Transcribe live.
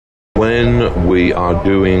when we are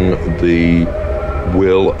doing the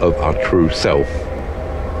will of our true self,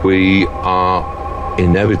 we are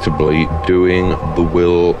inevitably doing the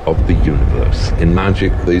will of the universe. In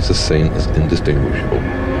magic, these are seen as indistinguishable.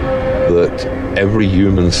 That every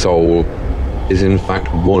human soul is in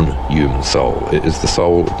fact one human soul. It is the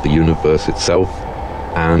soul of the universe itself.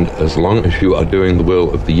 And as long as you are doing the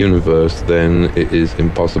will of the universe, then it is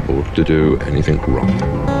impossible to do anything wrong.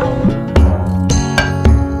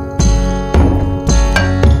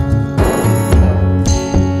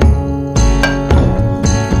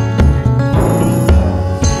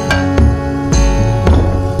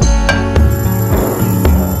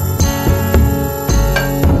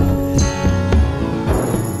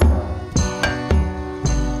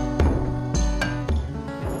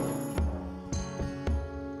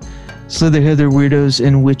 Slither, hither, weirdos,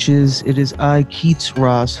 and witches. It is I, Keats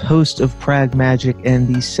Ross, host of Pragmagick and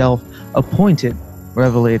the self-appointed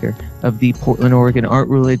revelator of the Portland, Oregon art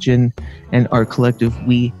religion and art collective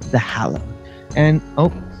We the Hallowed. And,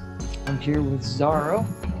 I'm here with Zaro,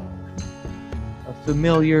 a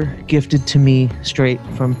familiar gifted to me straight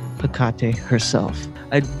from Hecate herself.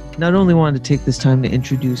 I not only wanted to take this time to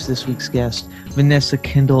introduce this week's guest, Vanessa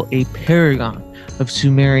Kindell, a paragon of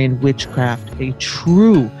Sumerian witchcraft, a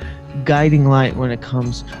true guiding light when it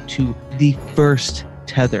comes to the first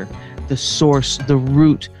tether, the source, the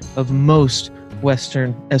root of most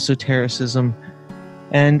Western esotericism.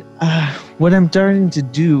 And what I'm starting to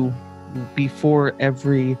do before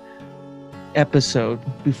every episode,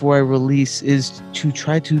 before I release, is to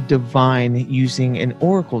try to divine using an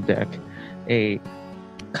oracle deck, a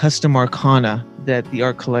custom arcana that the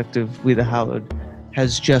art collective We the Hallowed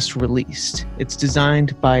has just released. It's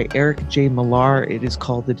designed by Eric J. Millar. It is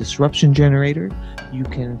called the Disruption Generator. You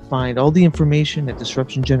can find all the information at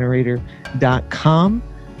disruptiongenerator.com,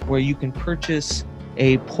 where you can purchase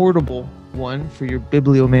a portable one for your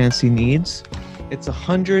bibliomancy needs. It's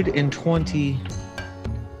 120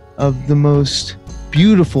 of the most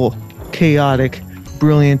beautiful, chaotic,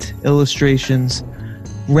 brilliant illustrations,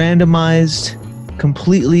 randomized,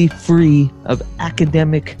 completely free of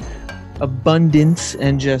academic abundance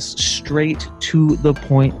and just straight to the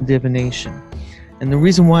point divination. And the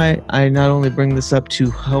reason why I not only bring this up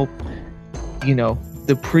to help,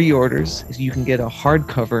 the pre-orders is you can get a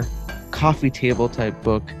hardcover coffee table type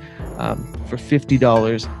book for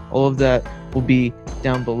 $50. All of that will be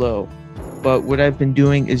down below. But what I've been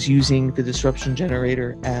doing is using the Disruption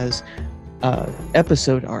Generator as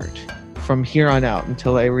episode art from here on out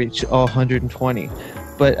until I reach all 120.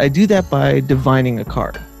 But I do that by divining a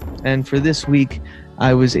card. And for this week,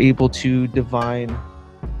 I was able to divine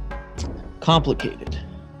complicated.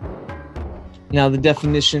 Now, the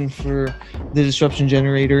definition for the Disruption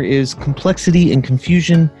Generator is complexity and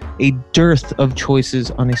confusion, a dearth of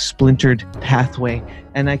choices on a splintered pathway.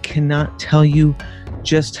 And I cannot tell you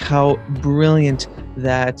just how brilliant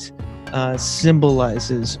that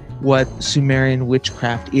symbolizes what Sumerian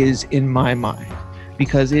witchcraft is in my mind,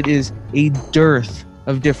 because it is a dearth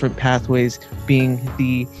of different pathways being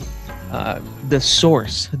the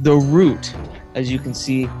source, the root. As you can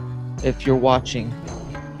see, if you're watching,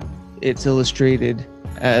 it's illustrated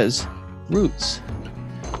as roots.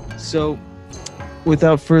 So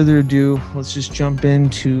without further ado, let's just jump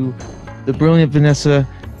into the brilliant Vanessa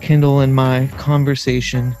Kindell and my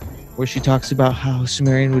conversation, where she talks about how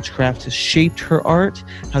Sumerian witchcraft has shaped her art,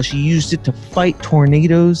 how she used it to fight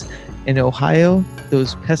tornadoes in Ohio,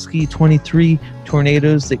 those pesky 23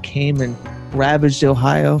 tornadoes that came and ravaged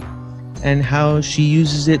Ohio, and how she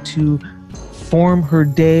uses it to form her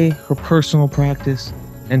day, her personal practice,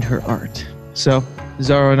 and her art. So,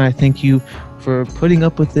 Zaro and I thank you for putting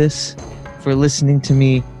up with this, for listening to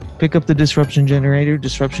me. Pick up the Disruption Generator,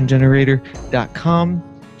 disruptiongenerator.com.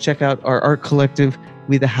 Check out our art collective,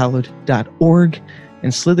 wethehallowed.org.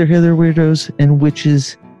 And Slither, hither, weirdos, and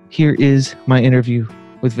witches, here is my interview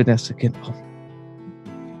with Vanessa Kindell.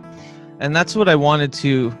 And that's what I wanted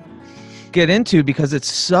to get into, because it's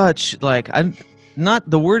such,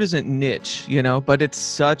 the word isn't niche, but it's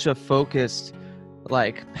such a focused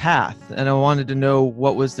path. And I wanted to know,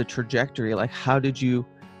 what was the trajectory? How did you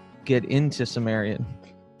get into Sumerian?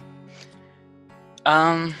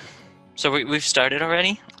 So we've started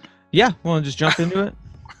already? Yeah, want to just jump into it?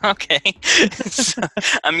 Okay. So,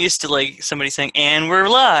 I'm used to somebody saying, and we're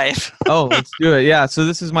live. Oh, let's do it. Yeah, so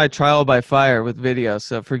this is my trial by fire with video,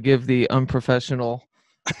 so forgive the unprofessional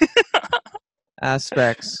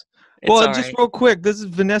aspects. Well, just real quick, this is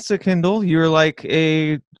Vanessa Kindell. You're like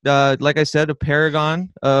I said, a paragon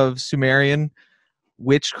of Sumerian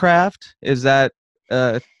witchcraft. Is that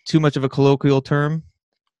too much of a colloquial term?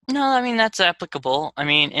 No, I mean that's applicable. I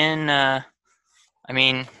mean I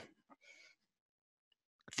mean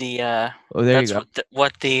the Oh, there you that's go.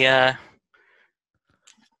 what the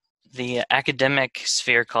academic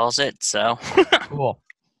sphere calls it. So Cool.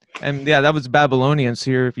 And yeah, that was Babylonian,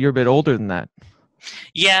 so you're a bit older than that.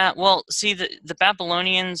 yeah, well, see, the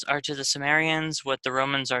Babylonians are to the Sumerians what the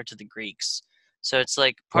Romans are to the Greeks. So it's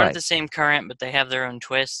like part of Right. the same current, but they have their own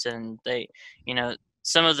twist, and they, you know,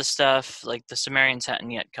 some of the stuff like the Sumerians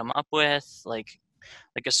hadn't yet come up with, like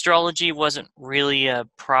astrology wasn't really a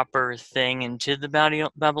proper thing into the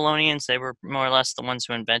Babylonians. They were more or less the ones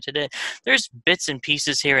who invented it. There's bits and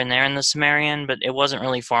pieces here and there in the Sumerian, but it wasn't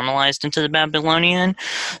really formalized into the Babylonian.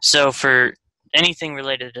 So for anything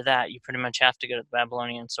related to that, you pretty much have to go to the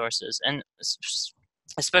Babylonian sources. And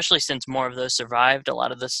especially since more of those survived, a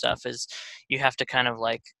lot of this stuff is you have to kind of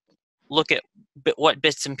like look at what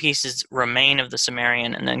bits and pieces remain of the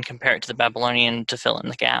Sumerian and then compare it to the Babylonian to fill in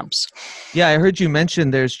the gaps. Yeah, I heard you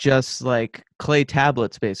mention there's just like clay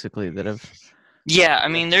tablets basically that Yeah, I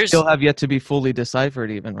mean, still have yet to be fully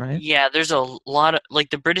deciphered even, right? there's a lot of, like,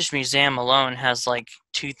 the British Museum alone has like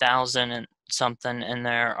 2,000 and something in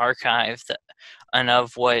their archive, and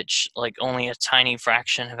of which like only a tiny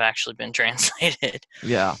fraction have actually been translated.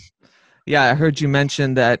 Yeah. Yeah, I heard you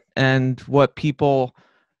mention that, and what people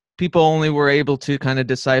only were able to kind of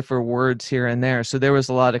decipher words here and there. So there was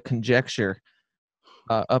a lot of conjecture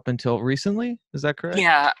up until recently. Is that correct?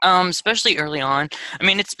 Yeah, especially early on. I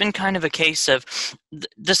mean, it's been kind of a case of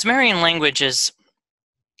the Sumerian language is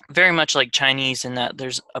very much like Chinese in that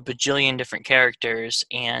there's a bajillion different characters,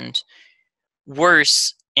 and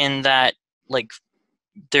worse in that, like,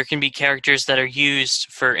 there can be characters that are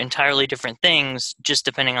used for entirely different things just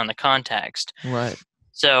depending on the context. Right.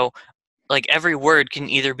 So, like, every word can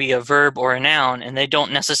either be a verb or a noun, and they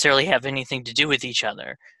don't necessarily have anything to do with each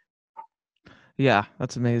other. Yeah,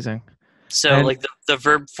 that's amazing. So, And like, the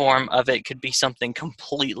verb form of it could be something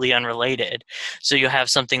completely unrelated. So you have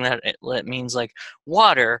something that means, like,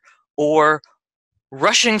 water or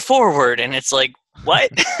rushing forward, and it's like, what?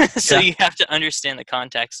 So yeah, you have to understand the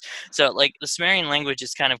context. So, like, the Sumerian language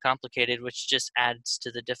is kind of complicated, which just adds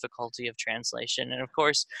to the difficulty of translation. And of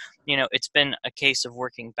course, it's been a case of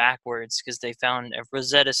working backwards, because they found a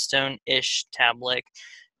Rosetta Stone-ish tablet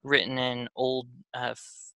written in old, I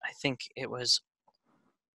think it was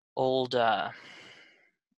old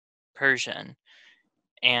Persian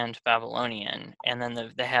and Babylonian, and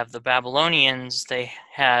then they have the Babylonians. They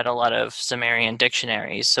had a lot of Sumerian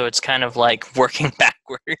dictionaries, so it's kind of like working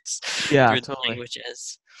backwards yeah, through the totally.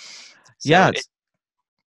 languages. Yeah, So it's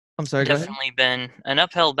I'm sorry, go ahead. definitely been an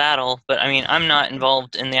uphill battle, but I mean, I'm not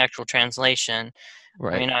involved in the actual translation. I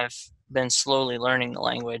Right. mean, I've been slowly learning the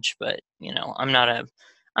language, but I'm not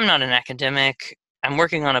an academic. I'm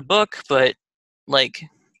working on a book, but like,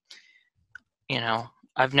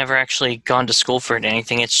 I've never actually gone to school for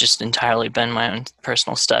anything. It's just entirely been my own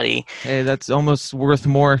personal study. Hey, that's almost worth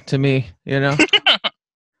more to me,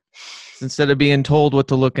 Instead of being told what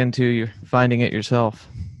to look into, you're finding it yourself.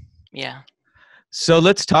 Yeah. So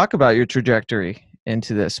let's talk about your trajectory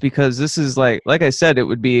into this, because this is like I said,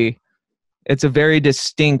 it's a very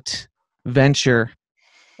distinct venture.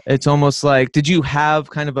 It's almost like, did you have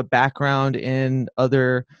kind of a background in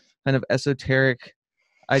other kind of esoteric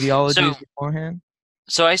ideologies beforehand?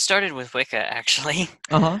 So I started with Wicca, actually.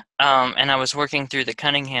 Uh-huh. And I was working through the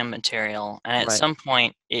Cunningham material, and at Right. some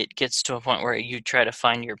point it gets to a point where you try to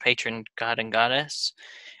find your patron god and goddess,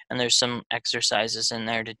 and there's some exercises in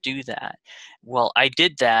there to do that. Well, I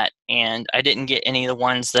did that, and I didn't get any of the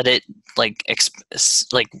ones that it like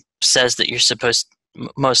says that you're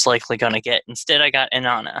most likely going to get. Instead, I got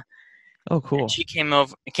Inanna. Oh, cool. And she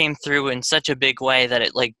came through in such a big way that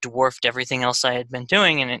it like dwarfed everything else I had been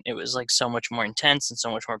doing, and it was like so much more intense and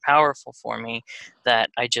so much more powerful for me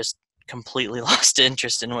that I just completely lost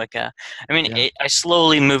interest in Wicca. I mean, Yeah. I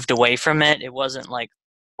slowly moved away from it. It wasn't like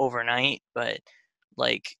overnight, but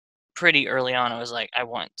like pretty early on, I was like, I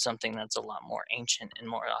want something that's a lot more ancient and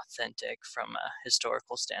more authentic from a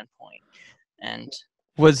historical standpoint. And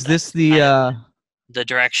Was this that's the kind of the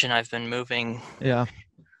direction I've been moving yeah.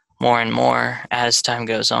 more and more as time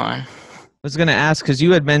goes on. I was going to ask, because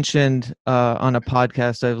you had mentioned on a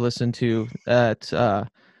podcast I've listened to that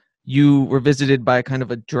you were visited by kind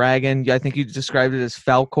of a dragon. I think you described it as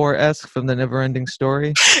Falcor-esque from the Neverending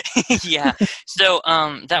Story. Yeah. So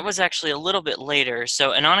that was actually a little bit later.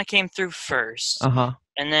 So Inanna came through first, Uh-huh.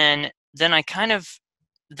 and then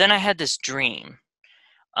I had this dream.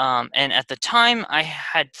 And at the time, I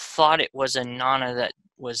had thought it was Inanna that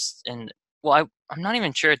was in. Well, I'm not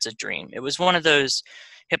even sure it's a dream. It was one of those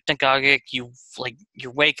hypnagogic. You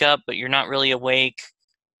wake up, but you're not really awake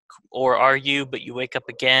or are you, but you wake up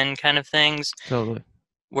again kind of things, Totally.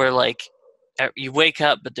 where like you wake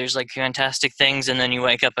up, but there's like fantastic things, and then you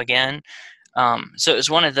wake up again. So it was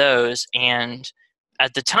one of those, and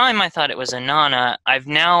at the time I thought it was Inanna. I've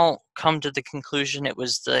now come to the conclusion it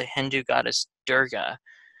was the Hindu goddess Durga,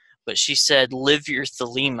 but she said, live your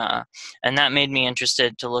Thelema, and that made me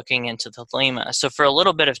interested to looking into Thelema. So for a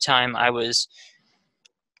little bit of time, I was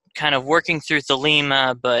kind of working through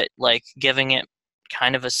Thelema, but like giving it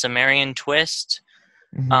kind of a Sumerian twist.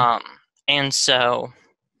 Mm-hmm. And so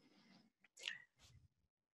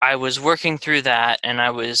I was working through that, and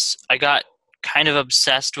I got kind of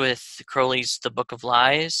obsessed with Crowley's The Book of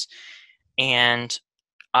Lies, and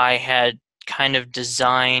I had kind of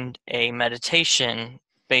designed a meditation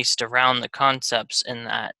based around the concepts in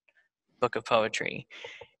that book of poetry,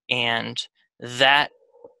 and that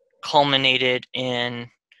culminated in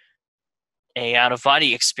a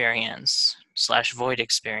out-of-body experience / void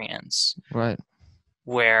experience, Right.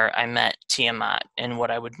 where I met Tiamat in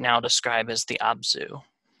what I would now describe as the Abzu.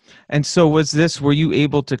 And so were you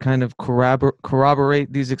able to kind of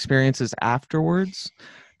corroborate these experiences afterwards?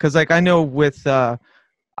 Because like I know with,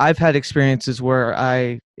 I've had experiences where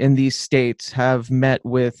in these states, have met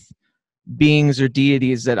with beings or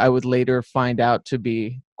deities that I would later find out to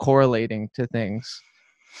be correlating to things,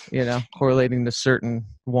 correlating to certain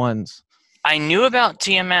ones. I knew about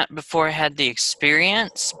Tiamat before I had the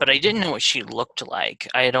experience, but I didn't know what she looked like.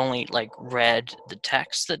 I had only like read the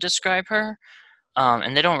texts that describe her,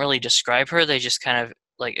 and they don't really describe her. They just kind of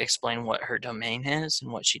like explain what her domain is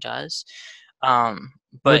and what she does.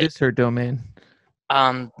 What is her domain?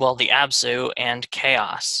 Well, the Abzu and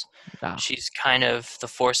chaos. Ah. She's kind of the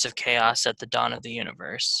force of chaos at the dawn of the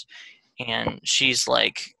universe, and she's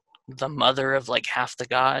like the mother of like half the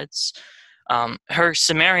gods. Her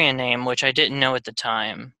Sumerian name, which I didn't know at the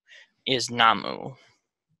time, is Namu,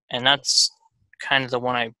 and that's kind of the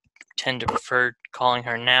one I tend to prefer calling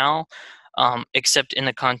her now, except in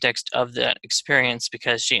the context of that experience,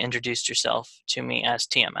 because she introduced herself to me as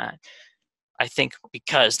Tiamat. I think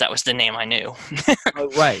because that was the name I knew. Oh,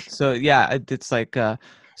 right. So yeah, it's like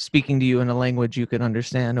speaking to you in a language you can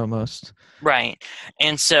understand almost. Right.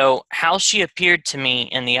 And so how she appeared to me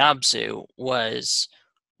in the Abzu was,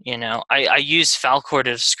 I use Falcor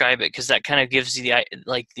to describe it because that kind of gives you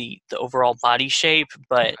the overall body shape,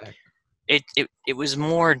 but Right. it was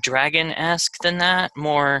more dragon-esque than that,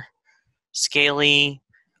 more scaly.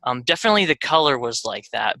 Definitely the color was like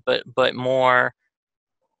that, but more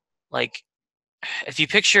like, have you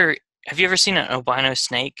ever seen an albino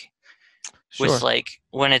snake? Sure. With like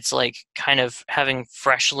when it's like kind of having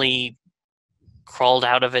freshly crawled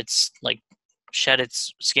out of its like shed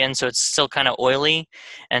its skin, so it's still kind of oily,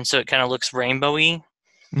 and so it kind of looks rainbowy.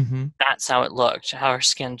 Mm-hmm. That's how it looked, how her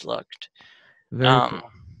skin looked. Very cool.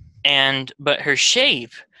 But her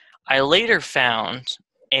shape, I later found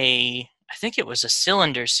I think it was a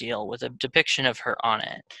cylinder seal with a depiction of her on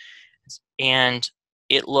it, and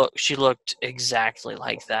she looked exactly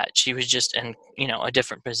like that. She was just in a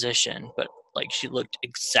different position, but like she looked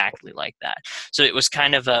exactly like that. So it was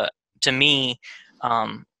kind of to me,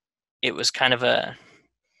 it was kind of a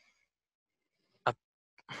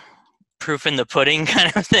proof in the pudding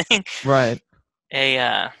kind of thing. Right.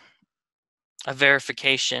 A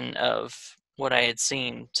verification of what I had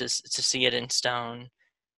seen to see it in stone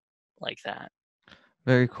like that.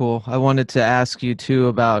 Very cool. I wanted to ask you too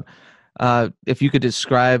about if you could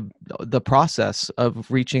describe the process of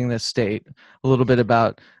reaching this state, a little bit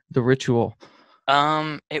about the ritual.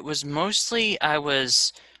 It was mostly it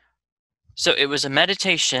was a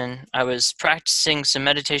meditation. I was practicing some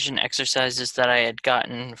meditation exercises that I had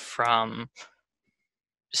gotten from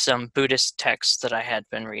some Buddhist texts that I had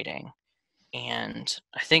been reading. And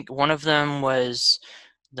I think one of them was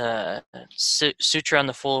the Sutra on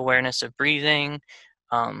the Full Awareness of Breathing,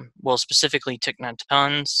 specifically Thich Nhat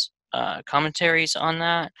Hanh's commentaries on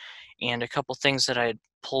that, and a couple things that I had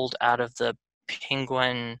pulled out of the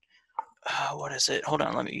Penguin. What is it? Hold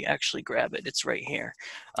on, let me actually grab it. It's right here.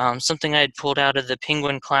 Something I had pulled out of the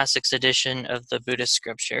Penguin Classics edition of the Buddhist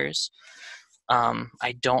scriptures.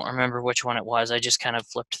 I don't remember which one it was. I just kind of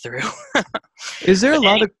flipped through. Is there a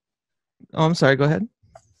lot of... Oh, I'm sorry. Go ahead.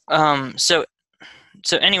 So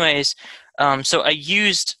I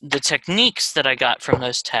used the techniques that I got from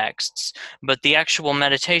those texts, but the actual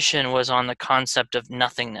meditation was on the concept of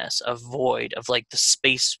nothingness, of void, of like the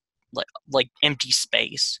space, like empty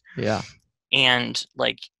space. Yeah. And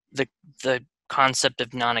like the concept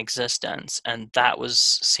of non-existence, and that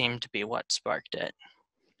seemed to be what sparked it.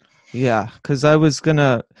 Yeah, because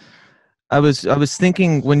I was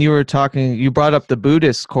thinking when you were talking, you brought up the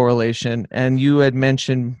Buddhist correlation, and you had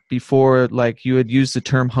mentioned before, like you had used the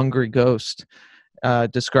term hungry ghost,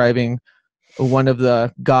 describing one of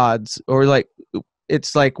the gods, or like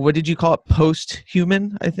it's like, what did you call it?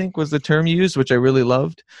 Post-human, I think was the term you used, which I really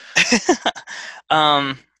loved.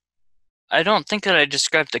 um, I don't think that I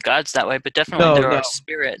described the gods that way, but definitely No, there are no.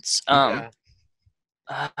 spirits. Yeah.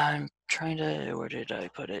 I'm trying to. Where did I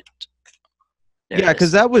put it? There Yeah, it because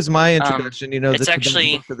is. that was my Um, introduction, the it's Tibetan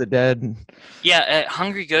actually Book of the Dead. yeah.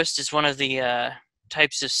 Hungry ghost is one of the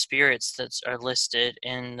types of spirits that are listed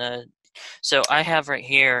in the. So I have right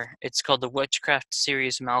here. It's called the Witchcraft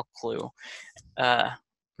series Malklu.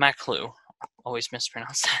 Maklu. Always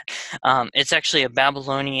mispronounce that. It's actually a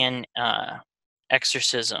Babylonian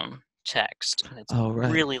exorcism text, and it's Oh, right.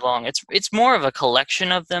 really long. It's more of a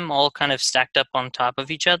collection of them all kind of stacked up on top of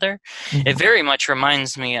each other. It Mhm. very much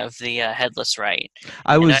reminds me of the Headless Rite,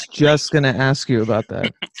 I and was just going to ask you about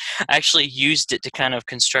that. I actually used it to kind of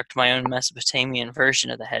construct my own Mesopotamian version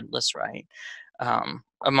of the Headless Rite.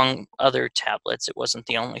 Among other tablets, it wasn't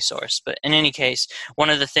the only source, but in any case, one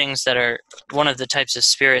of the types of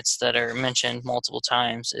spirits that are mentioned multiple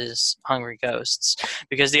times is hungry ghosts,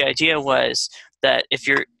 because the idea was that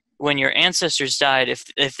when your ancestors died,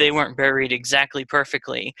 if they weren't buried exactly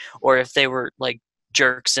perfectly, or if they were like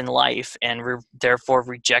jerks in life and therefore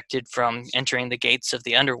rejected from entering the gates of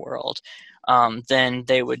the underworld, then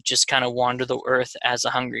they would just kind of wander the earth as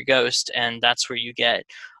a hungry ghost, and that's where you get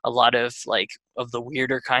a lot of the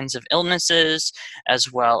weirder kinds of illnesses,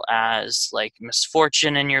 as well as like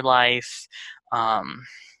misfortune in your life. Um,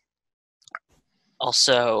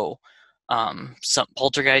 Also, some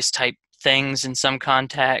poltergeist type things in some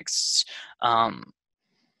contexts. Um,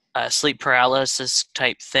 Sleep paralysis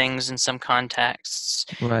type things in some contexts,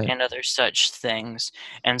 Right. and other such things.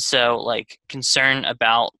 And so, like, concern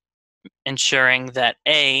about ensuring that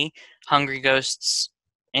hungry ghosts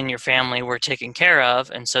in your family were taken care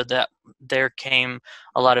of, and so that there came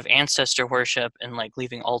a lot of ancestor worship and like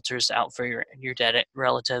leaving altars out for your dead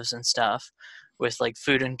relatives and stuff, with like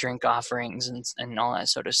food and drink offerings and all that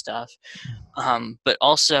sort of stuff. But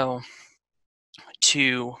also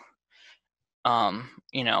to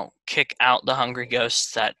kick out the hungry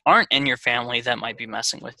ghosts that aren't in your family that might be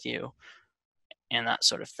messing with you, and that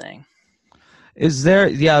sort of thing. Is there,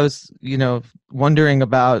 yeah, I was, wondering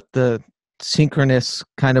about the synchronous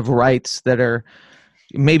kind of rites that are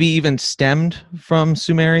maybe even stemmed from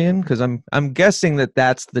Sumerian, because I'm guessing that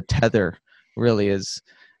that's the tether really is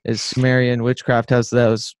Sumerian witchcraft has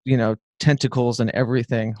those, tentacles and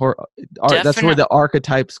everything, or that's where Definitely. the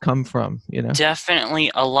archetypes come from.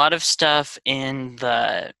 Definitely a lot of stuff in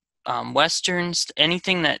the Westerns,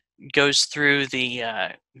 anything that goes through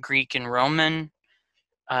the Greek and Roman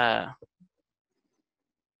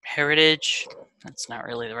heritage. That's not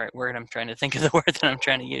really the right word. I'm trying to think of the word that I'm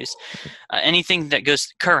trying to use. Anything that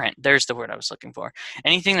goes current, there's the word I was looking for.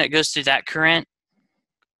 Anything that goes through that current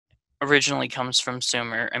originally comes from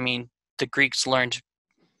Sumer. I mean, the Greeks learned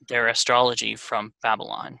their astrology from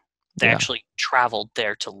Babylon. They Yeah. actually traveled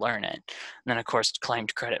there to learn it, and then of course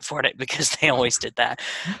claimed credit for it because they always did that.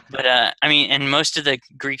 But I mean, and most of the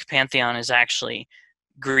Greek pantheon is actually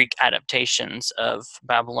Greek adaptations of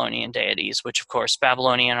Babylonian deities, which of course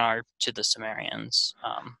Babylonian are to the Sumerians.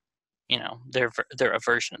 They're a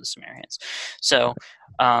version of the Sumerians. So,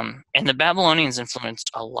 and the Babylonians influenced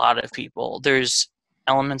a lot of people. There's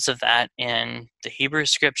elements of that in the Hebrew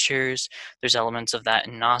scriptures. There's elements of that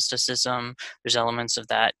in Gnosticism. There's elements of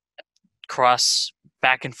that cross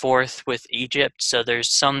back and forth with Egypt. So there's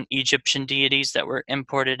some Egyptian deities that were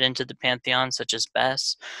imported into the pantheon, such as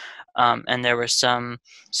Bes. And there were some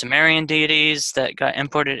Sumerian deities that got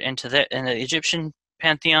imported into the Egyptian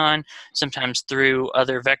pantheon, sometimes through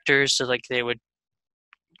other vectors. So like they would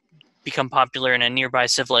become popular in a nearby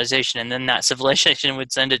civilization, and then that civilization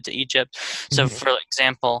would send it to Egypt. So, for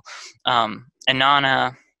example,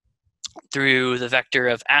 Inanna, through the vector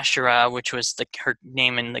of Asherah, which was her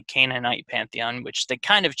name in the Canaanite pantheon, which they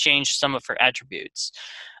kind of changed some of her attributes,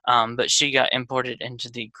 but she got imported into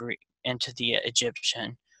the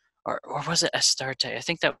Egyptian, or was it Astarte? I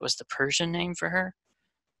think that was the Persian name for her.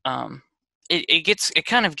 It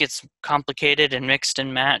kind of gets complicated and mixed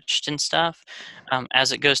and matched and stuff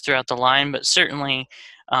as it goes throughout the line, but certainly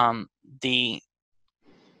the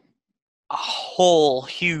whole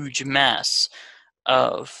huge mess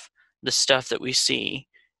of the stuff that we see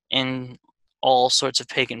in all sorts of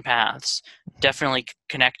pagan paths definitely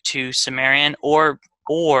connect to Sumerian or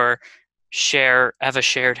have a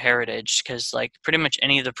shared heritage, because like pretty much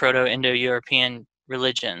any of the Proto-Indo-European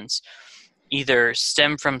religions either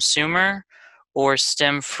stem from Sumer or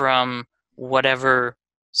stem from whatever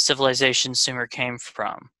civilization Sumer came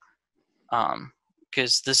from.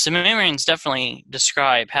 Because the Sumerians definitely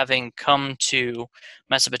describe having come to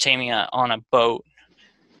Mesopotamia on a boat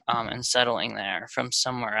and settling there from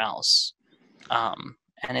somewhere else.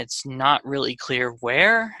 And it's not really clear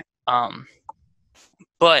where,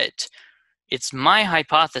 but it's my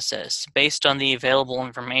hypothesis, based on the available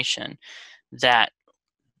information, that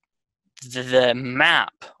the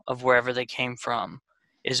map of wherever they came from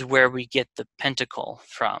is where we get the pentacle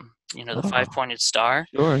from, the five-pointed star.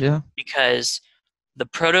 Sure, yeah. Because the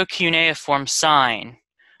proto-cuneiform sign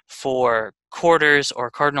for quarters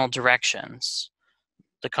or cardinal directions,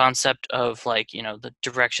 the concept of the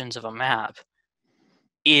directions of a map,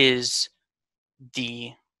 is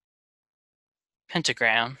the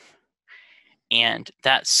pentagram, and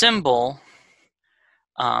that symbol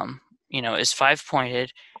is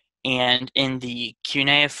five-pointed. And in the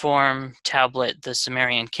cuneiform tablet, the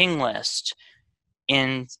Sumerian king list,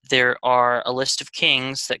 there are a list of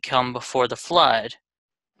kings that come before the flood,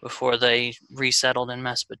 before they resettled in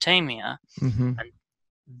Mesopotamia. Mm-hmm. And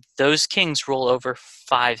those kings rule over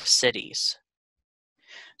 5 cities.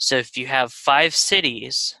 So if you have 5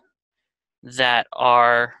 cities that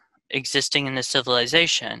are existing in the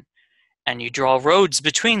civilization, and you draw roads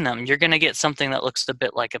between them, you're going to get something that looks a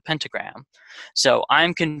bit like a pentagram. So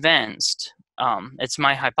I'm convinced, it's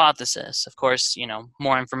my hypothesis. Of course,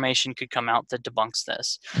 more information could come out that debunks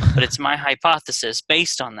this, but it's my hypothesis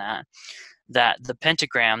based on that the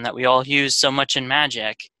pentagram that we all use so much in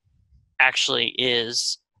magic actually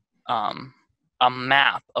is a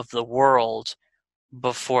map of the world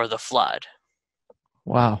before the flood.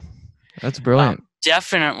 Wow, that's brilliant.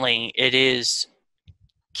 Definitely, it is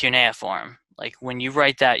cuneiform. Like when you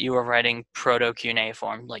write that, you are writing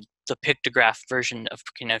proto-cuneiform, like the pictograph version of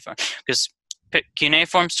cuneiform, because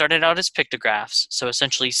cuneiform started out as pictographs, so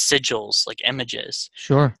essentially sigils, like images.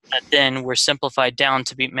 Sure. That then were simplified down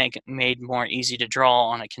to be made more easy to draw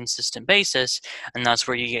on a consistent basis, and that's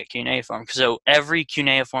where you get cuneiform. So every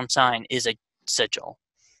cuneiform sign is a sigil.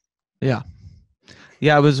 Yeah.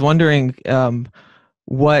 I was wondering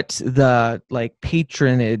what the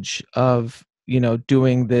patronage of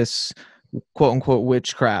doing this quote unquote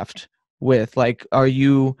witchcraft with, are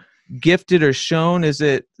you gifted or shown? Is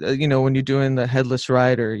it when you're doing the headless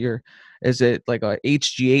rider, is it like a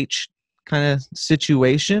HGH kind of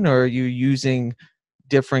situation, or are you using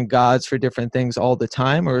different gods for different things all the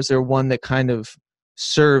time, or is there one that kind of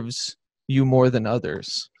serves you more than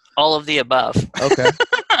others? All of the above. Okay.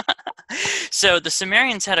 So the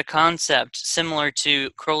Sumerians had a concept similar to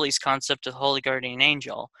Crowley's concept of the Holy Guardian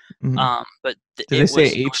Angel. Mm-hmm. But did they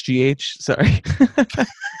say HGH? Sorry.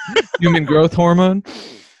 Human growth hormone?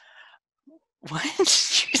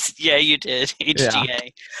 What? Yeah, you did.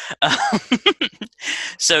 HGA. Yeah.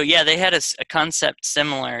 So yeah, they had a concept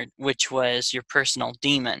similar, which was your personal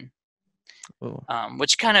demon.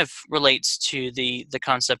 Which kind of relates to the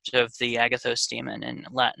concept of the Agathos demon in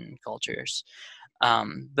Latin cultures.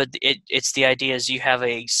 But it's the idea is you have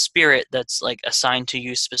a spirit that's assigned to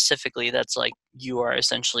you specifically. That's you are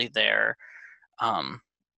essentially their I've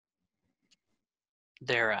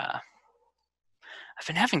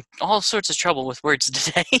been having all sorts of trouble with words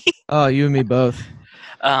today. Oh, you and me both.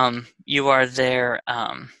 You are their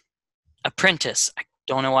apprentice. I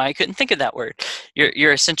don't know why I couldn't think of that word.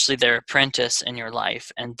 You're essentially their apprentice in your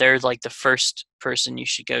life, and they're the first person you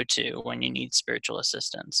should go to when you need spiritual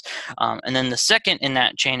assistance. And then the second in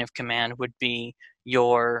that chain of command would be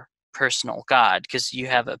your personal god, because you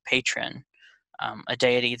have a patron, a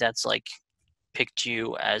deity that's picked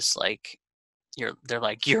you as they're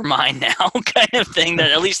you're mine now kind of thing.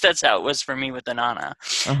 That at least that's how it was for me with Inanna.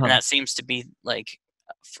 And that seems to be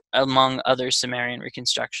among other Sumerian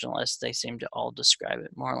reconstructionists, they seem to all describe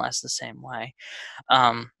it more or less the same way.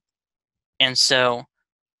 And so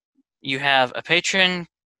you have a patron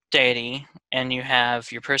deity, and you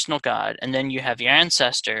have your personal god, and then you have your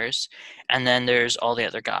ancestors, and then there's all the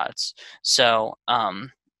other gods. So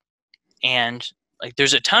and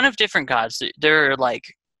there's a ton of different gods. There are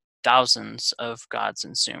thousands of gods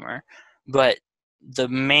in Sumer, but the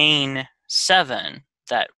main 7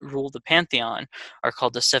 that rule the pantheon are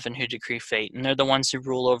called the 7 who decree fate, and they're the ones who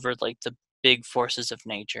rule over the big forces of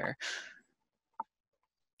nature.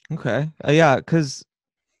 Okay. Yeah, because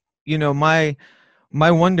my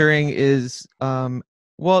wondering is can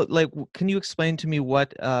you explain to me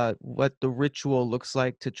what the ritual looks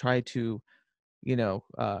like to try to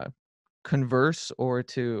converse, or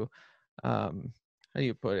to how do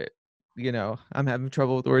you put it? I'm having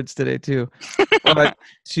trouble with words today too. But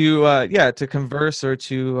to converse or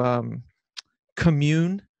to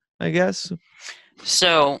commune, I guess.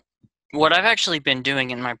 So what I've actually been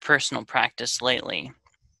doing in my personal practice lately,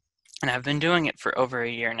 and I've been doing it for over a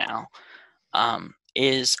year now,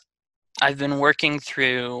 is I've been working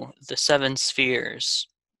through the 7 spheres,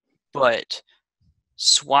 but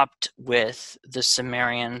swapped with the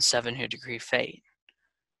Sumerian 7 degree fate.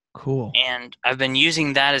 Cool. And I've been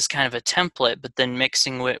using that as kind of a template, but then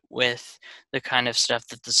mixing it with the kind of stuff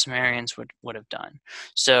that the Sumerians would have done.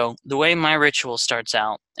 So the way my ritual starts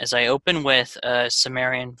out is I open with a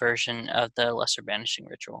Sumerian version of the Lesser Banishing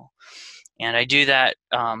Ritual. And I do that,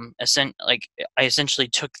 I essentially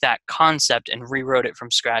took that concept and rewrote it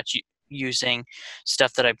from scratch using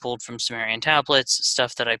stuff that I pulled from Sumerian tablets,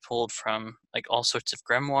 stuff that I pulled from like all sorts of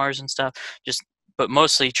grimoires and stuff, but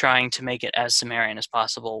mostly trying to make it as Sumerian as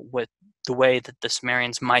possible with the way that the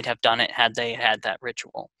Sumerians might have done it had they had that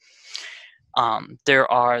ritual.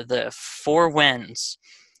 There are the 4 winds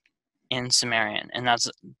in Sumerian, and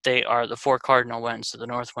they are the 4 cardinal winds, so the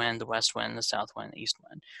north wind, the west wind, the south wind, the east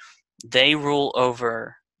wind. They rule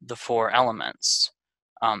over the 4 elements,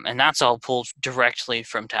 and that's all pulled directly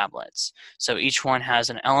from tablets. So each one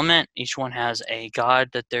has an element, each one has a god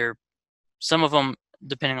that they're, some of them,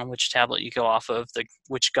 depending on which tablet you go off of,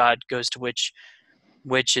 which god goes to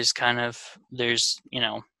which is kind of, there's,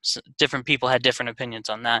 different people had different opinions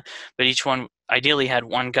on that, but each one ideally had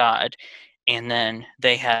one god, and then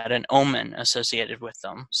they had an omen associated with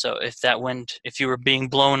them. So if you were being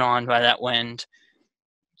blown on by that wind,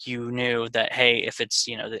 you knew that, hey, if it's,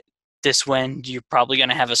 this wind, you're probably going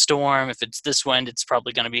to have a storm. If it's this wind, it's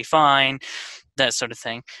probably going to be fine, that sort of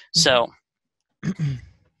thing. So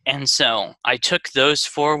and so I took those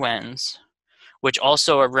 4 winds, which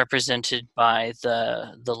also are represented by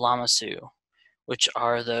the Lamasu, which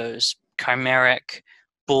are those chimeric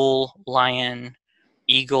bull, lion,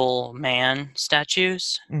 eagle, man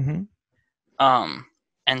statues. Mm-hmm.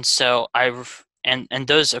 And so and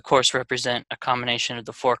those, of course, represent a combination of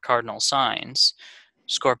the 4 cardinal signs.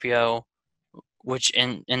 Scorpio, which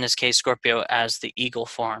in this case, Scorpio as the eagle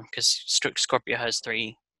form, because Scorpio has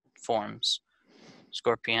 3 forms.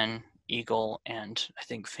 Scorpion, eagle, and I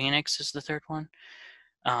think phoenix is the 3rd one.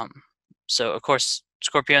 So, of course,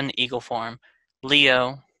 Scorpio in the eagle form,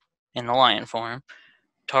 Leo in the lion form,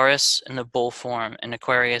 Taurus in the bull form, and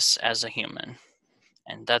Aquarius as a human.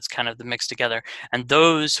 And that's kind of the mix together. And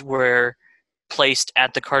those were placed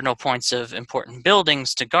at the cardinal points of important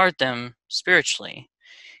buildings to guard them spiritually.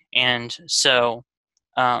 And so,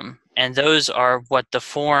 and those are what the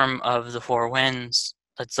form of the 4 winds,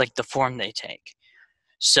 that's like the form they take.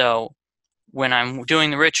 So when I'm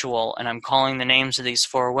doing the ritual and I'm calling the names of these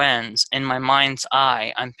 4 winds, in my mind's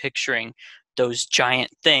eye, I'm picturing those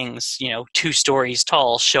giant things, 2 stories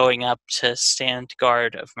tall, showing up to stand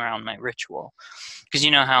guard around my ritual. Because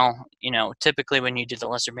you know how, typically when you do the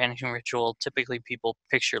Lesser Banishing Ritual, typically people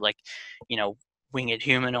picture like, winged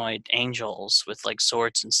humanoid angels with like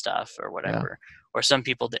swords and stuff or whatever. Yeah. Or some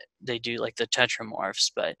people, they do like the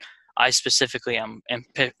tetramorphs, but I specifically am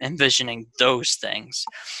envisioning those things.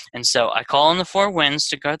 And so I call on the 4 winds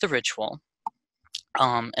to guard the ritual.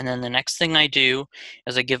 And then the next thing I do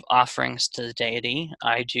is I give offerings to the deity.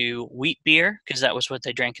 I do wheat beer, because that was what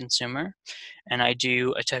they drank in Sumer. And I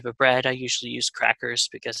do a type of bread. I usually use crackers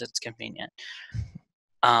because it's convenient.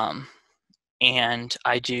 And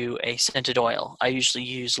I do a scented oil. I usually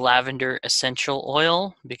use lavender essential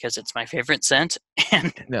oil because it's my favorite scent.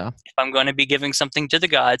 And if I'm going to be giving something to the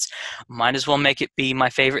gods, might as well make it be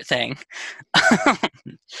my favorite thing.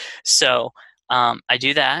 So I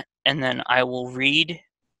do that, and then I will read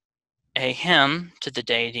a hymn to the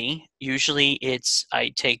deity. Usually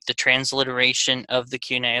I take the transliteration of the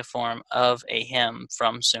cuneiform of a hymn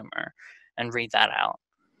from Sumer and read that out.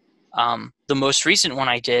 The most recent one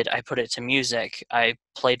I did, I put it to music. I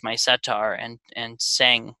played my setar and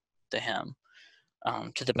sang the hymn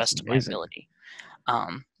to the best of my ability.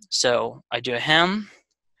 So I do a hymn,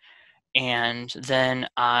 and then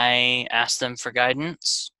I ask them for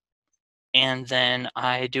guidance, and then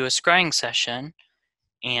I do a scrying session,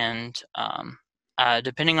 and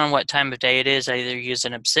depending on what time of day it is, I either use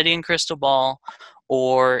an obsidian crystal ball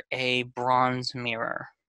or a bronze mirror.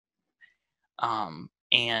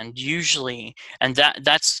 And usually, and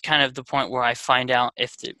that's kind of the point where I find out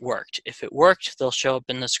if it worked. If it worked, they'll show up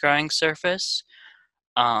in the scrying surface.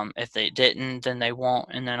 If they didn't, then they won't,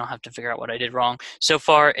 and then I'll have to figure out what I did wrong. So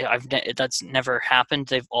far, that's never happened.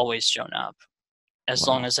 They've always shown up, as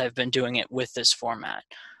long as I've been doing it with this format.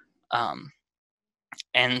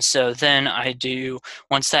 And so then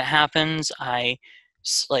once that happens, I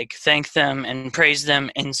thank them and praise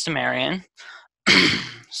them in Sumerian.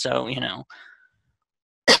 So,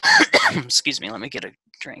 excuse me, let me get a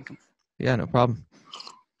drink. Yeah, no problem.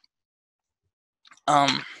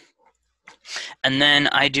 And then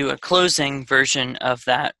I do a closing version of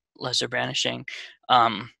that lesser banishing,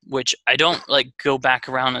 which I don't like go back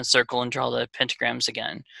around in a circle and draw the pentagrams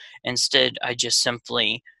again. Instead, I just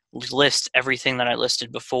simply list everything that I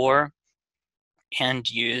listed before and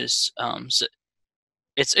use so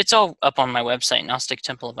it's all up on my website, Gnostic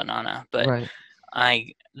Temple of Inanna, but Right.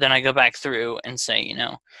 I go back through and say,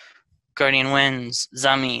 Guardian Winds,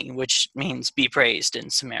 Zami, which means be praised in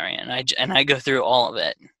Sumerian. I go through all of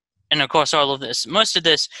it. And of course, all of this, most of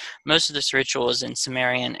this ritual is in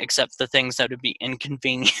Sumerian, except the things that would be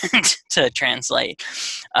inconvenient to translate,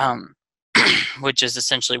 which is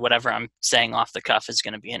essentially whatever I'm saying off the cuff is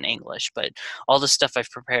going to be in English. But all the stuff I've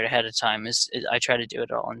prepared ahead of time I try to do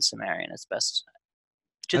it all in Sumerian as best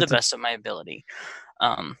to the best of my ability.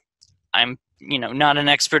 I'm not an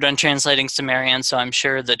expert on translating Sumerian, so I'm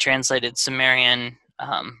sure the translated Sumerian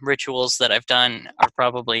rituals that I've done are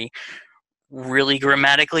probably really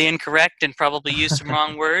grammatically incorrect and probably use some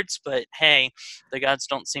wrong words, but hey, the gods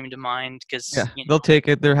don't seem to mind because they'll take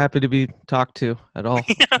it. They're happy to be talked to at all.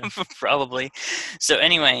 Probably. So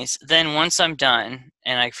anyways, then once I'm done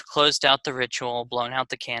and I've closed out the ritual, blown out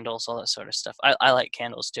the candles, all that sort of stuff. I like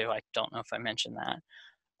candles too. I don't know if I mentioned that.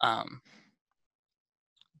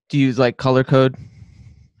 Do you use like color code?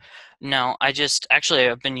 No, I've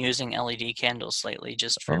been using LED candles lately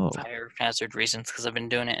just for fire hazard reasons because I've been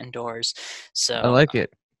doing it indoors. So I like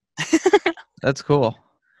it. That's cool.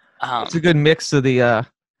 It's a good mix of the,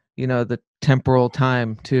 the temporal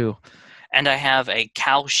time too. And I have a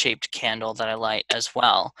cow-shaped candle that I light as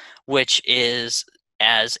well, which is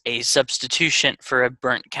as a substitution for a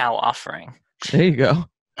burnt cow offering. There you go.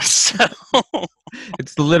 So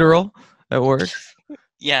it's literal. That works.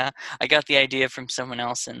 Yeah, I got the idea from someone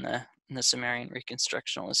else in the Sumerian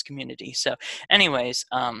Reconstructionalist community. So, anyways,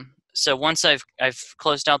 so once I've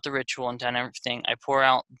closed out the ritual and done everything, I pour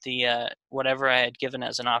out the whatever I had given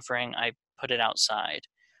as an offering. I put it outside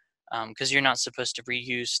because you're not supposed to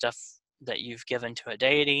reuse stuff that you've given to a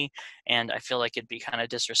deity, and I feel like it'd be kind of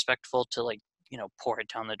disrespectful to pour it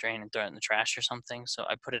down the drain and throw it in the trash or something. So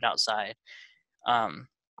I put it outside, and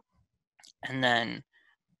then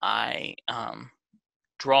I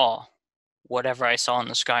draw whatever I saw on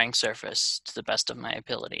the scrying surface to the best of my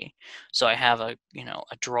ability. So I have a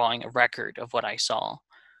drawing, a record of what I saw,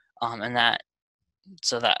 and that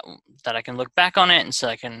so that I can look back on it, and so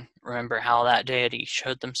I can remember how that deity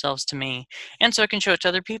showed themselves to me, and so I can show it to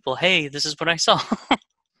other people. Hey, this is what I saw.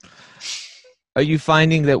 Are you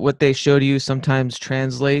finding that what they show to you sometimes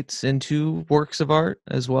translates into works of art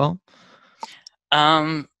as well?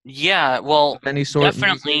 Yeah, well, of any sort,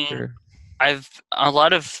 definitely. A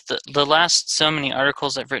lot of the last so many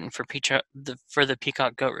articles I've written for the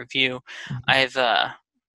Peacock Goat review, mm-hmm.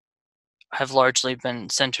 have largely been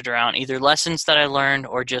centered around either lessons that I learned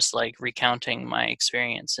or just like recounting my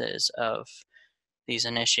experiences of these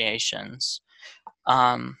initiations.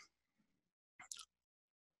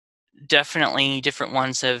 Definitely different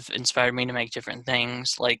ones have inspired me to make different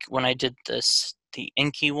things. Like when I did the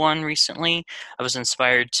Inky one recently, I was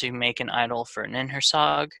inspired to make an idol for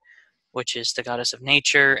Ninhursag, which is the goddess of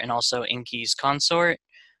nature and also Inky's consort.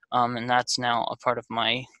 And that's now a part of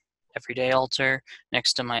my everyday altar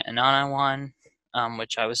next to my Inanna one,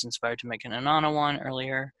 which I was inspired to make an Inanna one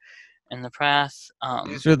earlier in the Prath.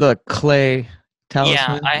 These are the clay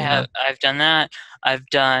talismans? Yeah, I've done that. I've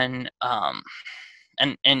done,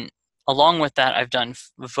 and along with that, I've done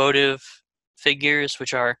votive figures,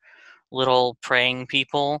 which are little praying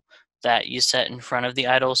people that you set in front of the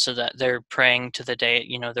idol so that they're praying to the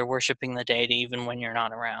deity, they're worshiping the deity even when you're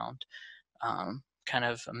not around. Kind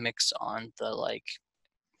of a mix on the like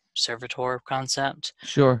servitor concept.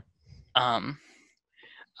 Sure.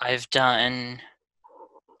 I've done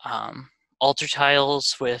altar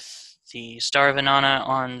tiles with the Star of Inanna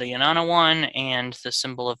on the Inanna one and the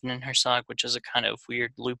symbol of Ninhursag, which is a kind of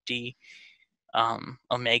weird loopy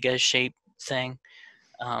omega shape thing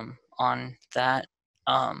on that.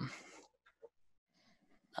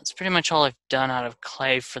 That's pretty much all I've done out of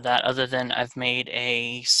clay for that, other than I've made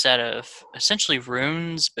a set of essentially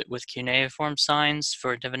runes, but with cuneiform signs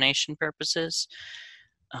for divination purposes.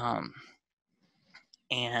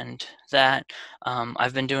 And that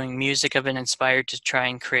I've been doing music. I've been inspired to try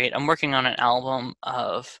and create. I'm working on an album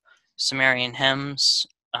of Sumerian hymns,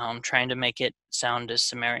 trying to make it sound as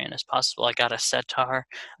Sumerian as possible. I got a setar.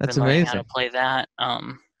 That's I've been learning amazing. how to play that.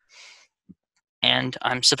 And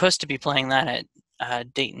I'm supposed to be playing that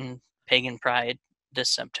at Dayton Pagan Pride this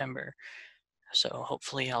September. So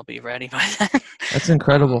hopefully I'll be ready by then. That's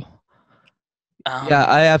incredible. Yeah,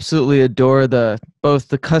 I absolutely adore both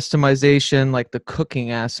the customization, like the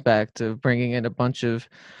cooking aspect of bringing in a bunch of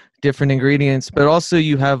different ingredients, but also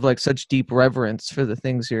you have like such deep reverence for the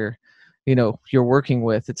things you're working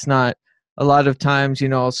with. It's not a lot of times,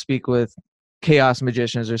 I'll speak with chaos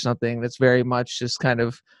magicians or something that's very much just kind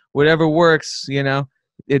of whatever works,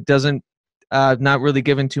 it doesn't not really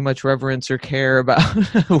given too much reverence or care about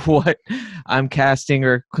what I'm casting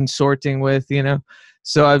or consorting with,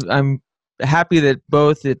 So I'm happy that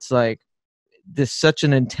both it's like this such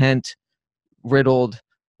an intent riddled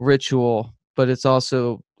ritual, but it's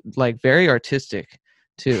also like very artistic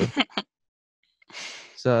too.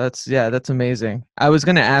 So that's amazing. I was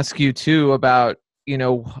going to ask you too about,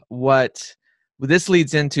 what this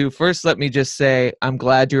leads into. First, let me just say I'm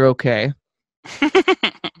glad you're okay.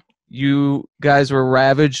 You guys were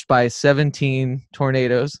ravaged by 17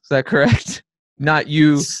 tornadoes. Is that correct? Not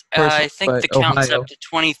you personally, I think but the count's Ohio. up to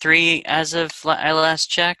 23 as of I last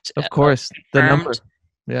checked. Of course, the number.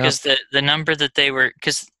 Yeah. Because the number that they were,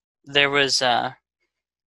 because there was, when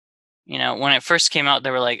it first came out, they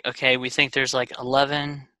were like, okay, we think there's like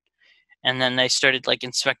 11. And then they started like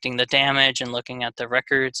inspecting the damage and looking at the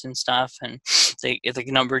records and stuff, and the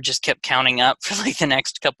number just kept counting up for like the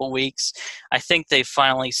next couple weeks. I think they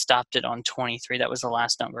finally stopped it on 23. That was the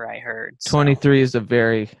last number I heard. So. 23 is a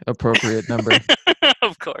very appropriate number.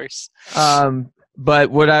 Of course.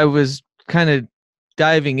 But what I was kind of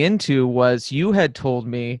diving into was you had told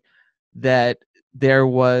me that there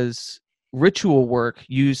was ritual work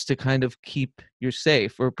used to kind of keep you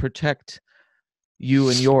safe or protect you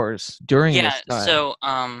and yours during this time. So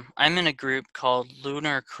I'm in a group called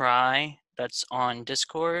Lunar Cry that's on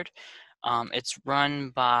Discord. It's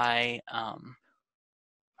run by I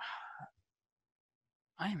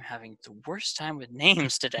am having the worst time with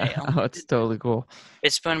names today. Oh, it's totally cool.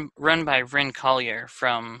 It's been run by Rin Collier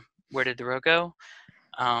from Where Did the Row Go?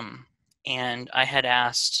 And I had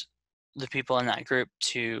asked the people in that group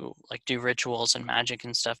to like do rituals and magic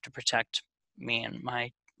and stuff to protect me and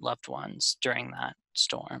my loved ones during that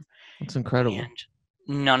storm. That's incredible. And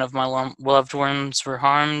none of my loved ones were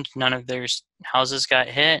harmed. None of their houses got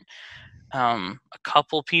hit. A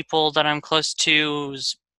couple people that I'm close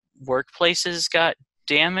to's workplaces got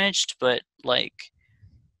damaged, but like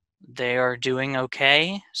they are doing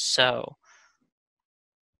okay. So,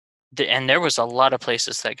 and there was a lot of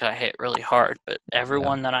places that got hit really hard, but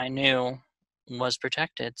everyone that I knew was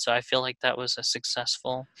protected. So I feel like that was a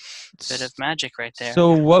successful bit of magic right there.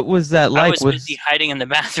 So what was that like? I was busy hiding in the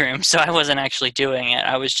bathroom, so I wasn't actually doing it.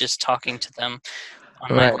 I was just talking to them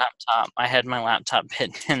on my laptop. I had my laptop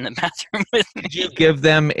hidden in the bathroom with me. Did you give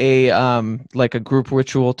them a like a group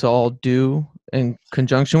ritual to all do in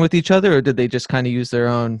conjunction with each other, or did they just kind of use their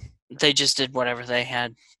own? They just did whatever they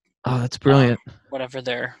had. Oh, that's brilliant. Whatever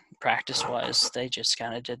their practice was, they just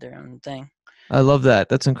kind of did their own thing. I love that.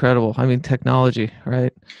 That's incredible. I mean, technology,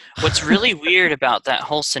 right? What's really weird about that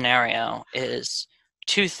whole scenario is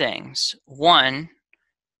two things. One,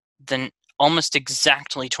 then almost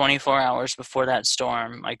exactly 24 hours before that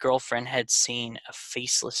storm, my girlfriend had seen a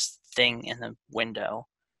faceless thing in the window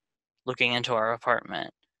looking into our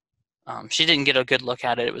apartment. She didn't get a good look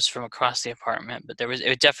at it. It was from across the apartment, but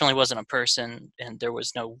it definitely wasn't a person, and there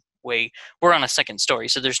was no way. We're on a second story,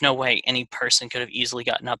 so there's no way any person could have easily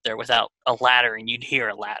gotten up there without a ladder, and you'd hear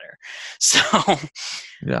a ladder. So,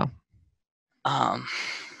 yeah.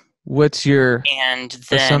 What's your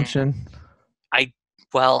assumption?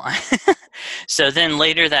 So then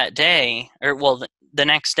later that day, the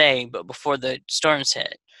next day, but before the storms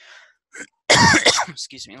hit.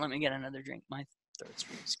 Excuse me. Let me get another drink. My throat's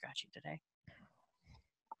really scratchy today.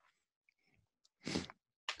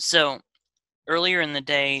 So earlier in the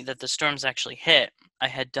day that the storms actually hit, I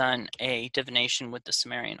had done a divination with the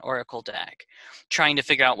Sumerian Oracle deck, trying to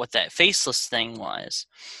figure out what that faceless thing was.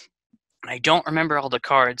 I don't remember all the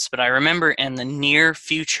cards, but I remember in the near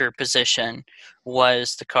future position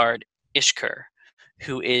was the card Ishkur,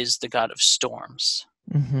 who is the god of storms.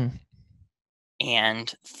 Mm-hmm.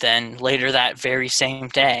 And then later that very same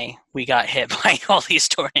day, we got hit by all these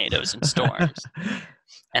tornadoes and storms.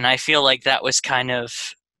 And I feel like that was kind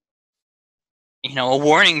of, a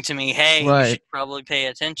warning to me, hey, you should probably pay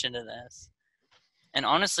attention to this. And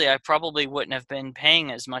honestly, I probably wouldn't have been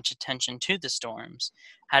paying as much attention to the storms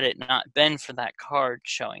had it not been for that card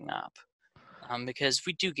showing up. Because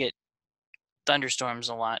we do get thunderstorms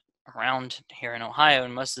a lot around here in Ohio,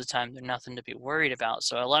 and most of the time they're nothing to be worried about.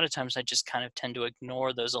 So a lot of times I just kind of tend to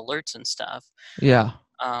ignore those alerts and stuff. Yeah.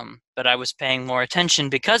 But I was paying more attention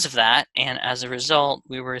because of that, and as a result,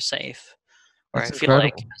 we were safe. Or That's I feel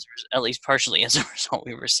incredible. like, at least partially as a result,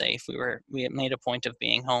 we were safe. We had made a point of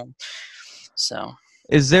being home. So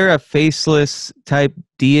is there a faceless type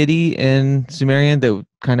deity in Sumerian that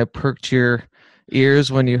kind of perked your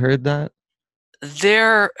ears when you heard that?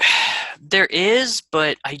 there is,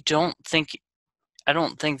 but I don't think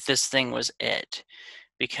this thing was it,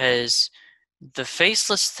 because the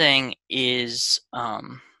faceless thing is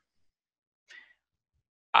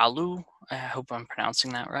Alu. I hope I'm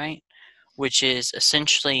pronouncing that right, which is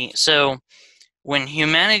essentially, so when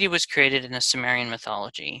humanity was created in the Sumerian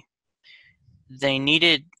mythology, they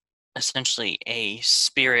needed essentially a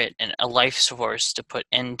spirit and a life source to put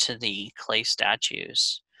into the clay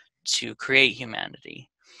statues to create humanity.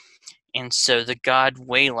 And so the god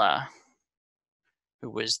Wela, who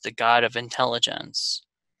was the god of intelligence,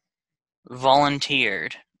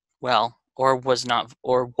 volunteered, well, or was not,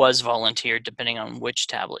 or was volunteered, depending on which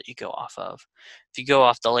tablet you go off of. If you go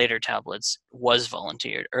off the later tablets, was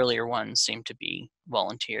volunteered. Earlier ones seem to be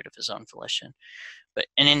volunteered of his own volition. But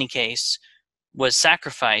in any case, was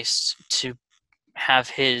sacrificed to have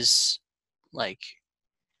his, like,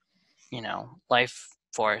 life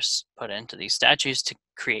force put into these statues to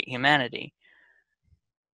create humanity.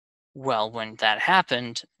 Well, when that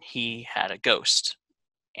happened, he had a ghost,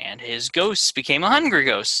 and his ghost became a hungry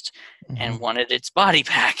ghost and wanted its body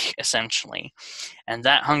back, essentially. And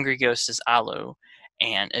that hungry ghost is Alu,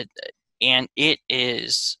 and it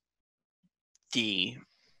is the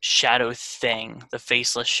shadow thing, the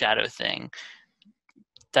faceless shadow thing,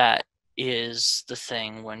 that is the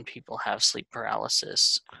thing when people have sleep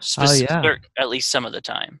paralysis. Oh yeah, At least some of the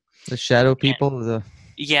time. the shadow And, people.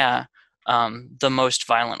 yeah, the most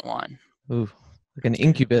violent one. Ooh, like an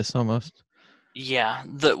incubus almost. Yeah,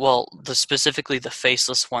 specifically the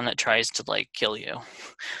faceless one that tries to like kill you.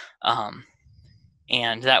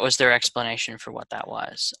 And that was their explanation for what that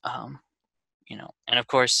was. And of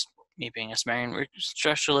course, me being a Sumerian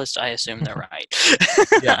structuralist, I assume they're right.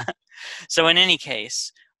 Yeah. So in any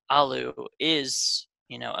case, Alu is,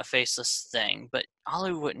 a faceless thing, but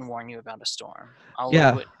Alu wouldn't warn you about a storm. Alu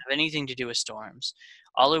Yeah. wouldn't have anything to do with storms.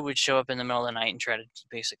 Alu would show up in the middle of the night and try to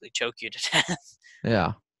basically choke you to death.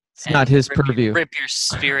 Yeah. It's And not his purview. rip your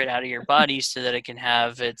spirit out of your body so that it can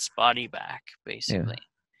have its body back, basically.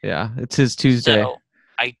 Yeah, it's his Tuesday. So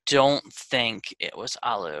I don't think it was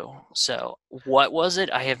Alu. So what was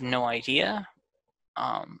it? I have no idea.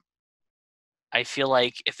 I feel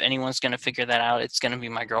like if anyone's going to figure that out, it's going to be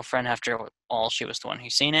my girlfriend. After all, she was the one who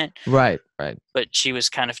seen it. Right. But she was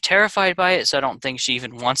kind of terrified by it, so I don't think she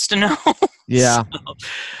even wants to know. Yeah. So,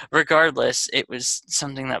 regardless, it was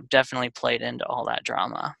something that definitely played into all that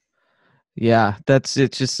drama. Yeah, it's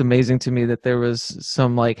just amazing to me that there was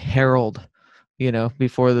some like herald,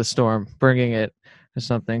 before the storm bringing it or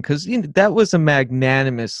something, because that was a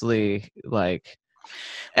magnanimously like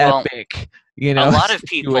epic, a lot of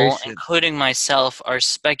people, situation. including myself, are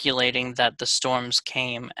speculating that the storms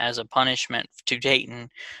came as a punishment to Dayton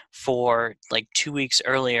for, like, 2 weeks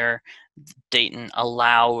earlier, Dayton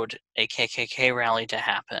allowed a KKK rally to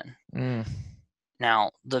happen.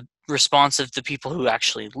 Now, the response of the people who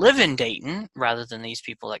actually live in Dayton, rather than these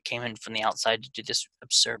people that came in from the outside to do this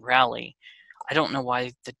absurd rally, I don't know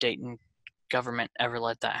why the Dayton government ever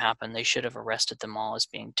let that happen. They should have arrested them all as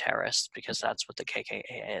being terrorists, because that's what the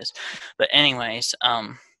KKK is. But anyways,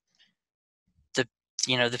 the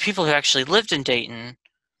people who actually lived in Dayton,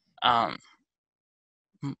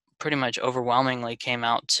 pretty much overwhelmingly came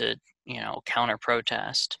out to counter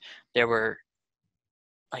protest. There were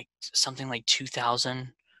something like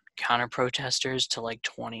 2,000 counter protesters to like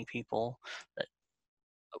 20 people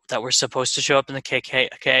that were supposed to show up in the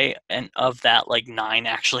KKK, and of that, like 9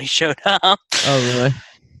 actually showed up. Oh, really?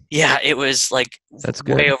 Yeah, it was like That's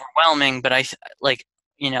good. way overwhelming, but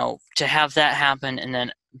to have that happen and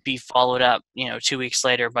then be followed up, 2 weeks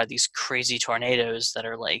later by these crazy tornadoes that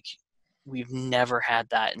are like, we've never had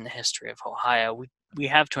that in the history of Ohio. We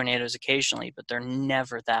have tornadoes occasionally, but they're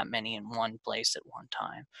never that many in one place at one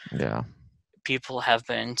time. Yeah. People have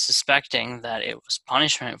been suspecting that it was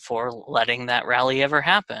punishment for letting that rally ever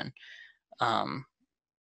happen.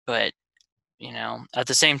 But, at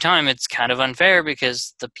the same time, it's kind of unfair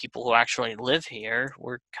because the people who actually live here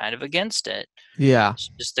were kind of against it. Yeah. It's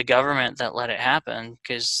just the government that let it happen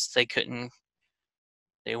because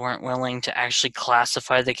they weren't willing to actually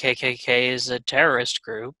classify the KKK as a terrorist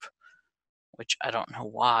group, which I don't know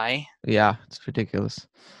why. Yeah, it's ridiculous.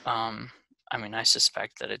 I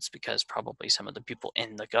suspect that it's because probably some of the people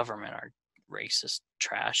in the government are racist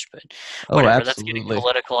trash, but whatever. That's getting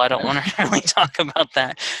political. I don't want to really talk about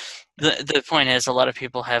that. The point is, a lot of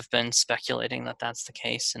people have been speculating that that's the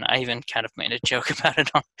case, and I even kind of made a joke about it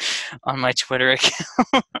on my Twitter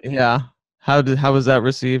account. Yeah. How was that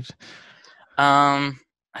received?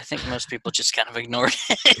 I think most people just kind of ignored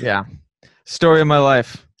it. Yeah. Story of my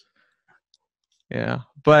life. Yeah.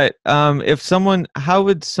 But how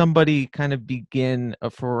would somebody kind of begin a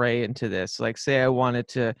foray into this? Like, say I wanted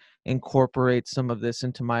to incorporate some of this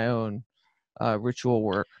into my own ritual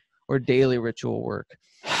work or daily ritual work.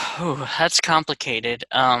 Ooh, that's complicated.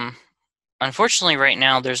 Unfortunately, right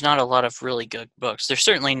now, there's not a lot of really good books. There's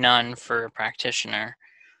certainly none for a practitioner.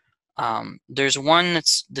 There's one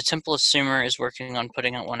that's the Temple of Sumer is working on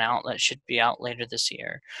putting one out that should be out later this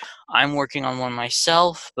year. I'm working on one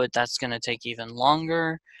myself, but that's going to take even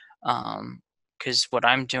longer because what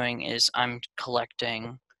I'm doing is I'm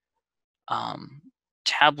collecting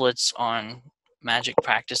tablets on magic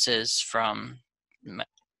practices from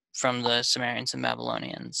the Sumerians and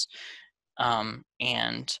Babylonians,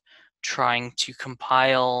 and trying to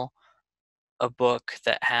compile a book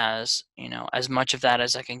that has, as much of that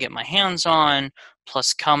as I can get my hands on,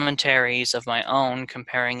 plus commentaries of my own,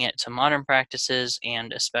 comparing it to modern practices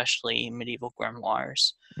and especially medieval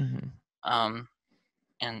grimoires, Mm-hmm.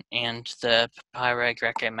 and the Papyri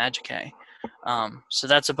Graecae Magicae. So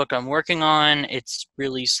that's a book I'm working on. It's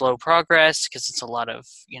really slow progress because it's a lot of,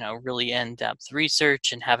 really in-depth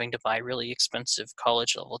research and having to buy really expensive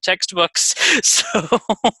college-level textbooks. So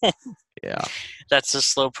Yeah. that's a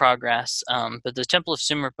slow progress. But the Temple of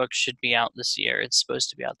Sumer book should be out this year. It's supposed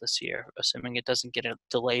to be out this year, assuming it doesn't get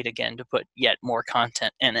delayed again to put yet more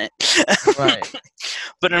content in it. Right.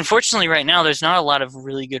 But unfortunately, right now, there's not a lot of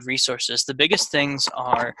really good resources. The biggest things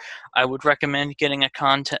are, I would recommend getting a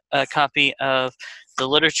copy of The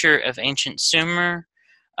Literature of Ancient Sumer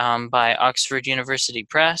by Oxford University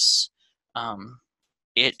Press.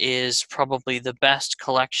 It is probably the best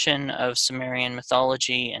collection of Sumerian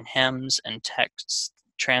mythology and hymns and texts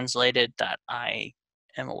translated that I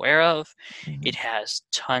am aware of. Mm-hmm. It has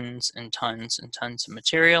tons and tons and tons of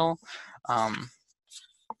material.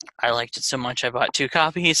 I liked it so much I bought 2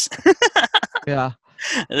 copies. Yeah.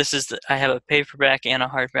 I have a paperback and a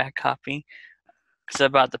hardback copy because I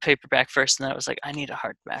bought the paperback first, and I was like, I need a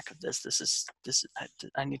hardback of this.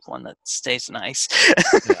 I need one that stays nice.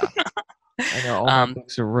 Yeah. I know all my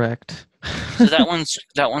books are wrecked. So that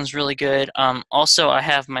one's really good. Also, I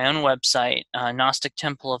have my own website,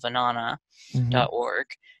 gnostictempleofinanna.org,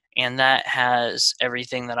 and that has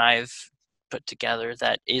everything that I've put together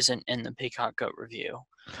that isn't in the Peacock Goat review.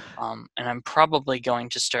 And I'm probably going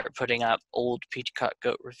to start putting up old Peacock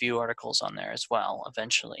Goat review articles on there as well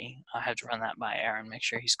eventually. I have to run that by Aaron, make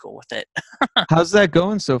sure he's cool with it. How's that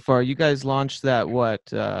going so far? You guys launched that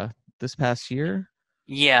this past year?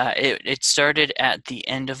 Yeah, it started at the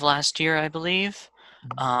end of last year, I believe.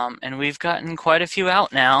 And we've gotten quite a few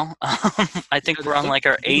out now. I think we're on like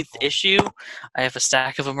our 8th issue. I have a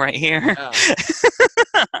stack of them right here. Yeah,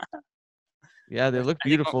 yeah, they look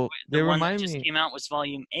beautiful. The one that just came out was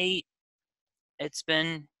volume 8. It's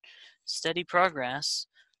been steady progress.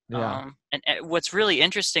 Yeah. And what's really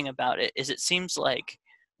interesting about it is it seems like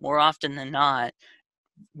more often than not,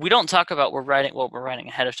 we don't talk about what we're writing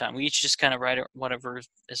ahead of time. We each just kind of write whatever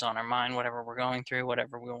is on our mind, whatever we're going through,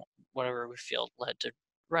 whatever we feel led to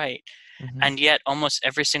write. Mm-hmm. And yet almost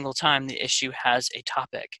every single time the issue has a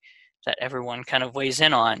topic that everyone kind of weighs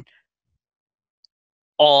in on,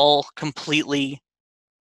 all completely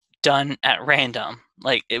done at random.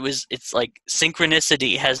 Like it's like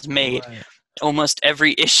synchronicity has made almost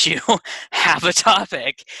every issue have a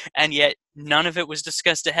topic, and yet none of it was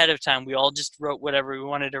discussed ahead of time. We all just wrote whatever we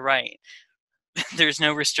wanted to write. There's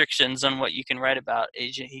no restrictions on what you can write about.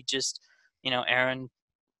 He just, Aaron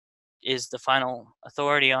is the final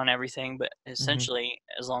authority on everything, but essentially,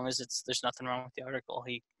 as long as there's nothing wrong with the article,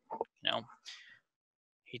 he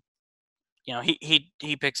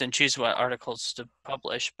picks and chooses what articles to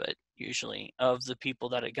publish, but usually of the people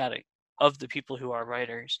who are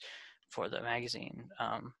writers for the magazine,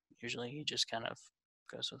 usually he just kind of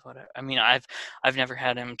goes with whatever. I mean, I've never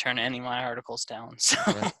had him turn any of my articles down, so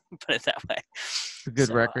put it that way. It's a good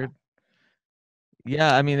record.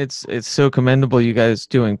 Yeah, I mean, it's so commendable you guys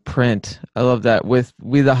doing print. I love that. With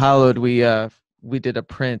We the Hallowed, we did a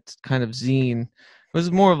print kind of zine. It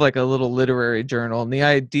was more of like a little literary journal, and the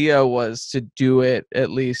idea was to do it at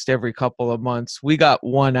least every couple of months. We got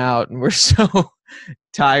one out, and we're so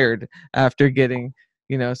tired after getting,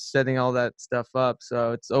 setting all that stuff up.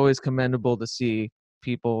 So it's always commendable to see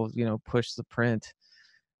people, push the print.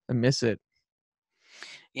 I miss it.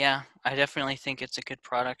 Yeah, I definitely think it's a good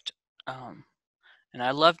product, and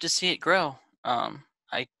I love to see it grow.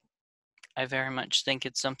 I very much think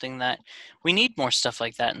it's something that we need more stuff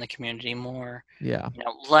like that in the community. More,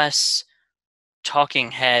 less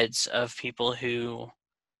talking heads of people who,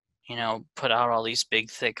 put out all these big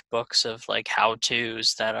thick books of like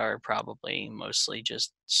how-tos that are probably mostly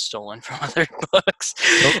just stolen from other books.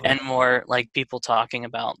 Totally. And more like people talking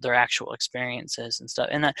about their actual experiences and stuff.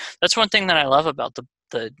 And that's one thing that I love about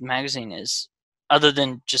the magazine is, other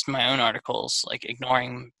than just my own articles, like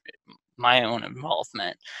ignoring my own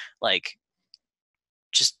involvement, like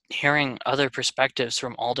just hearing other perspectives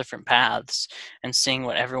from all different paths and seeing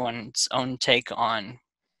what everyone's own take on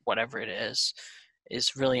whatever it is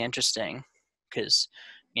really interesting, because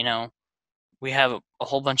we have a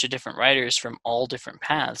whole bunch of different writers from all different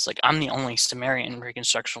paths. Like, I'm the only Sumerian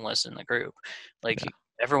Reconstructionalist in the group. Like,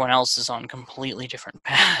 everyone else is on completely different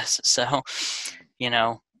paths. So,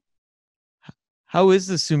 How is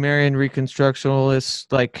the Sumerian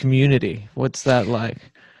Reconstructionalist like community? What's that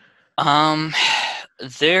like?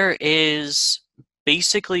 There is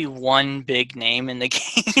basically one big name in the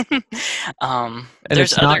game. And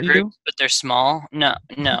There's it's other not groups, you? but they're small. No.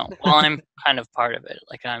 Well, I'm kind of part of it.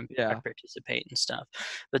 Like, I participate and stuff.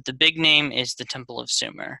 But the big name is the Temple of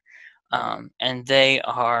Sumer. And they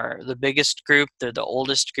are the biggest group. They're the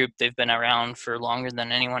oldest group. They've been around for longer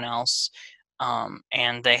than anyone else.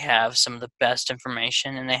 And they have some of the best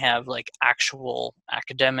information, and they have like actual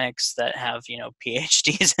academics that have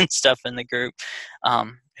PhDs and stuff in the group,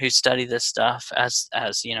 who study this stuff as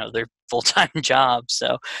their full-time job.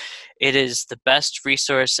 So it is the best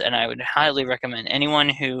resource, and I would highly recommend anyone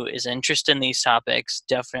who is interested in these topics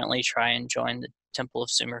definitely try and join the Temple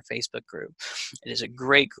of Sumer Facebook group. It is a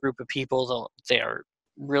great group of people. They are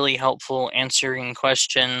really helpful, answering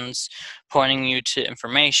questions, pointing you to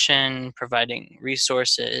information, providing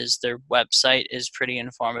resources. Their website is pretty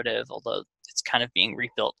informative, although it's kind of being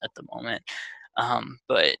rebuilt at the moment.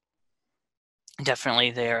 But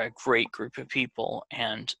definitely they're a great group of people,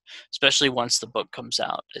 and especially once the book comes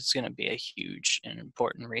out, it's going to be a huge and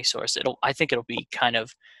important resource. I think it'll be kind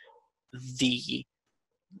of the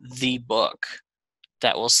book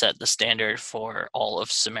that will set the standard for all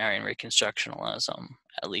of Sumerian Reconstructionalism,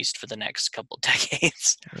 at least for the next couple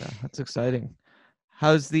decades. Yeah, that's exciting.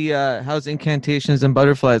 How's Incantations and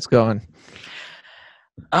Butterflies going?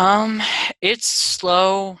 It's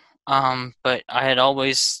slow, but I had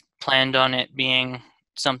always planned on it being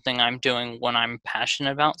something I'm doing when I'm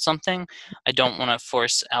passionate about something. I don't want to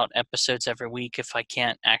force out episodes every week if I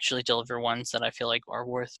can't actually deliver ones that I feel like are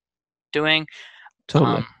worth doing.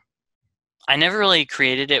 Totally. I never really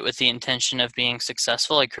created it with the intention of being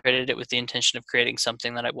successful. I created it with the intention of creating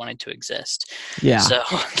something that I wanted to exist. Yeah. So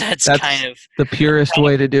that's kind of the purest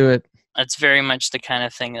way to do it. That's very much the kind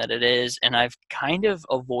of thing that it is. And I've kind of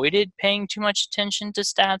avoided paying too much attention to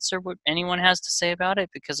stats or what anyone has to say about it,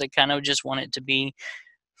 because I kind of just want it to be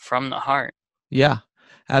from the heart. Yeah,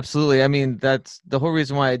 absolutely. I mean, that's the whole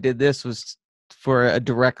reason why I did this, was for a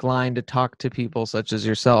direct line to talk to people such as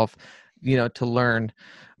yourself, to learn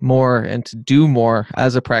more and to do more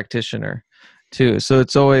as a practitioner too. So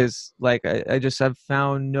it's always like, I just have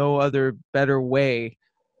found no other better way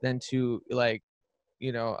than to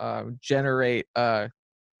generate an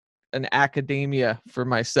academia for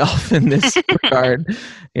myself in this regard,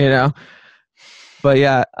 But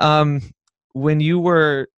yeah, when you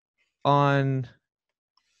were on,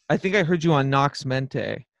 I think I heard you on Nox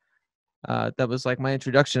Mente. That was like my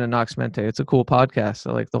introduction to Nox Mente. It's a cool podcast.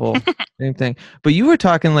 I like the whole same thing. But you were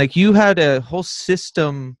talking like you had a whole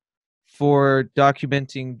system for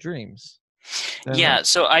documenting dreams. Yeah, right?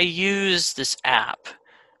 So I use this app.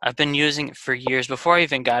 I've been using it for years. Before I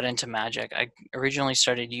even got into magic, I originally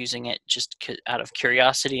started using it just out of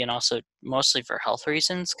curiosity, and also mostly for health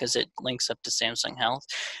reasons, because it links up to Samsung Health.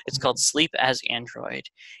 It's called Sleep as Android.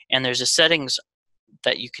 And there's a settings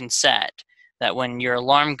that you can set that when your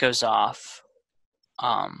alarm goes off,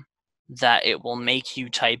 that it will make you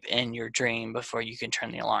type in your dream before you can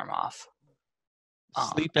turn the alarm off.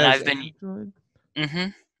 Sleep as Android?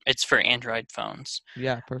 It's for Android phones.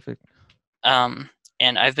 Yeah, perfect.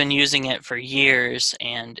 And I've been using it for years,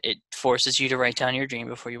 and it forces you to write down your dream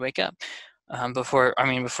before you wake up, before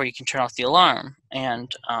you can turn off the alarm.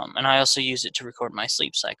 And I also use it to record my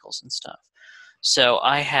sleep cycles and stuff. So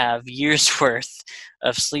I have years worth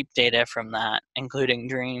of sleep data from that, including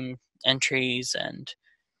dream entries and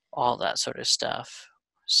all that sort of stuff.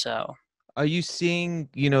 So are you seeing,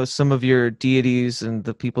 some of your deities and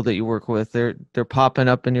the people that you work with, they're popping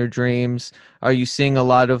up in your dreams? Are you seeing a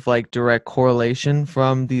lot of like direct correlation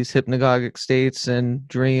from these hypnagogic states and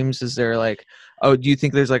dreams? Is there like, do you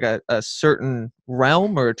think there's like a certain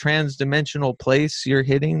realm or a trans-dimensional place you're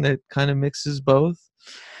hitting that kind of mixes both?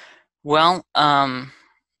 Well,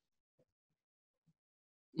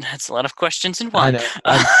 That's a lot of questions in I one.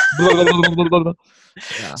 know.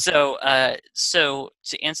 Yeah. So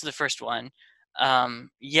to answer the first one,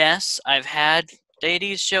 yes, I've had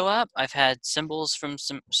deities show up. I've had symbols from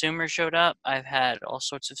Sumer showed up. I've had all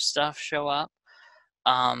sorts of stuff show up.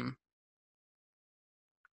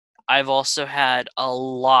 I've also had a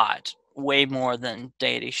lot, way more than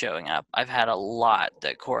deity showing up. I've had a lot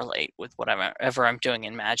that correlate with whatever I'm doing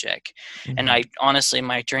in magic. And I honestly,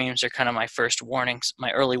 my dreams are kind of my first warnings,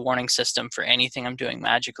 my early warning system for anything I'm doing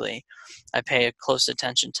magically. I pay a close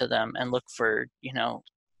attention to them and look for,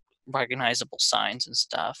 recognizable signs and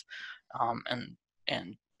stuff.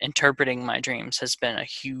 And interpreting my dreams has been a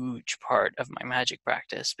huge part of my magic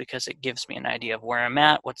practice because it gives me an idea of where I'm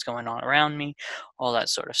at, what's going on around me, all that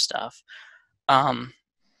sort of stuff.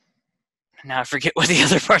 Now I forget what the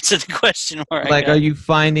other parts of the question were. Like, are you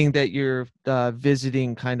finding that you're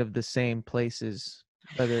visiting kind of the same places?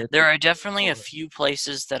 There are definitely a few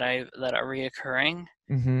places that are reoccurring,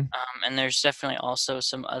 and there's definitely also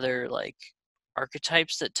some other like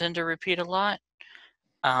archetypes that tend to repeat a lot.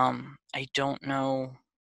 I don't know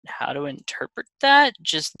how to interpret that,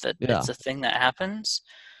 just that it's a thing that happens.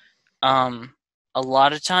 A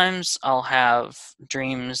lot of times I'll have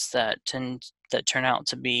dreams that turn out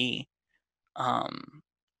to be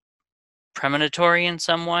premonitory in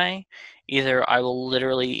some way. Either I will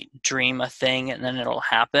literally dream a thing and then it'll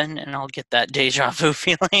happen and I'll get that deja vu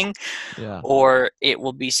feeling, or it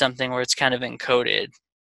will be something where it's kind of encoded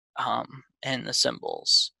in the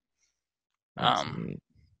symbols.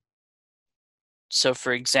 So,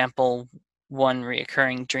 for example, one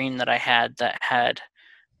reoccurring dream that I had that had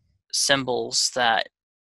symbols that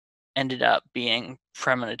ended up being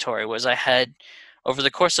premonitory was I had, over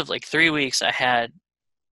the course of like 3 weeks, I had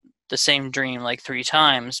the same dream like 3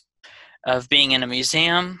 times of being in a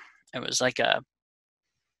museum. It was like a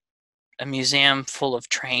museum full of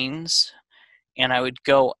trains, and I would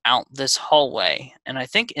go out this hallway. And I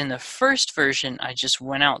think in the first version, I just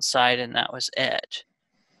went outside and that was it.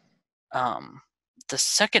 The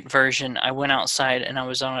second version, I went outside and I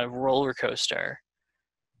was on a roller coaster.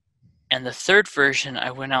 And the third version,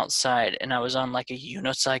 I went outside and I was on like a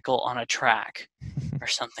unicycle on a track or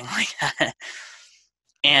something like that.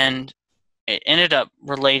 And it ended up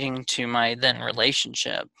relating to my then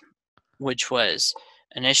relationship, which was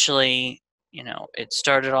initially, it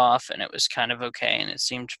started off and it was kind of okay and it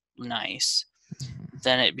seemed nice.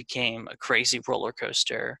 Then it became a crazy roller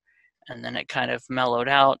coaster, and then it kind of mellowed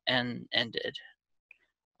out and ended.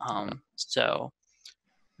 So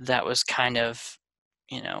that was kind of,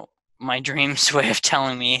 my dream's way of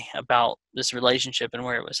telling me about this relationship and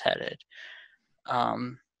where it was headed.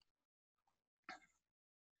 Are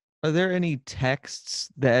there any texts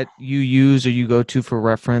that you use or you go to for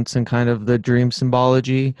reference in kind of the dream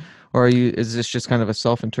symbology, or is this just kind of a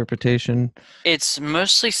self-interpretation? It's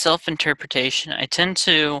mostly self-interpretation. I tend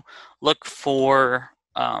to look for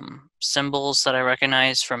symbols that I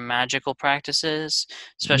recognize from magical practices,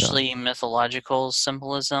 especially mythological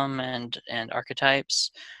symbolism and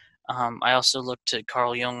archetypes. I also look to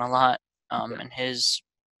Carl Jung a lot and his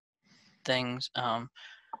things,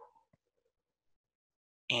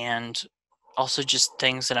 and also just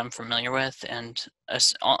things that I'm familiar with. And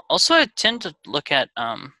also I tend to look at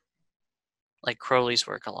like Crowley's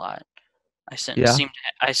work a lot. I seem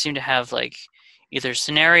to have like either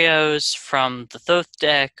scenarios from the Thoth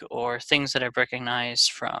deck or things that I've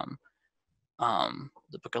recognized from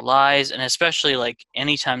the Book of Lies, and especially like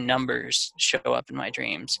anytime numbers show up in my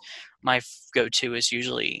dreams, my go-to is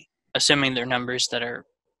usually, assuming they're numbers that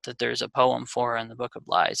there's a poem for in the Book of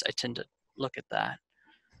Lies, I tend to look at that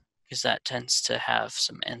because that tends to have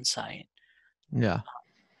some insight. Yeah.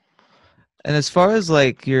 And as far as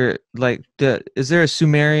like is there a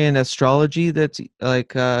Sumerian astrology that's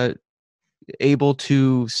like able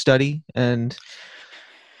to study? And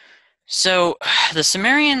so the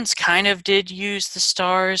Sumerians kind of did use the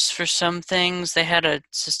stars for some things. They had a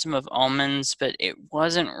system of omens, but it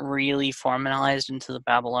wasn't really formalized into the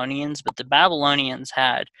Babylonians. But the Babylonians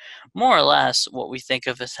had more or less what we think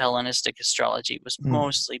of as Hellenistic astrology was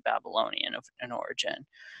mostly Babylonian in origin.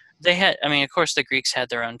 They had, I mean, of course, the Greeks had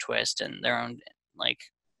their own twist and their own like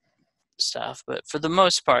stuff, but for the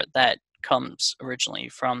most part, that comes originally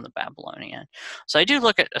from the Babylonian. So I do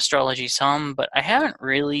look at astrology some, but I haven't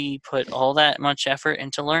really put all that much effort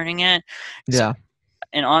into learning it. Yeah.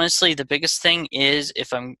 And honestly, the biggest thing is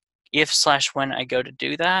when I go to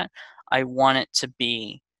do that, I want it to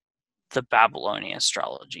be the Babylonian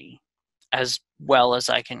astrology as well as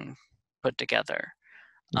I can put together.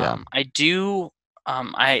 Yeah. I do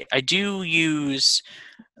use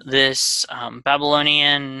this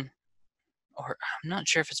Babylonian or I'm not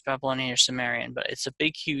sure if it's Babylonian or Sumerian, but it's a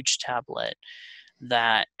big, huge tablet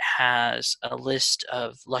that has a list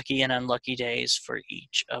of lucky and unlucky days for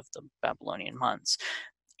each of the Babylonian months.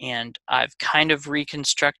 And I've kind of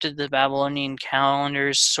reconstructed the Babylonian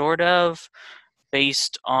calendars, sort of,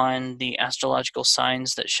 based on the astrological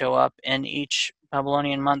signs that show up in each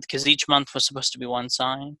Babylonian month, because each month was supposed to be one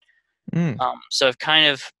sign. So I've kind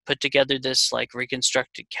of put together this like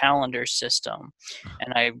reconstructed calendar system,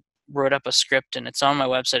 and I wrote up a script, and it's on my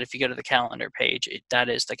website. If you go to the calendar page, that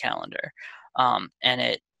is the calendar, and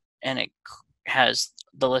it has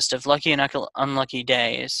the list of lucky and unlucky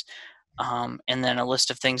days, and then a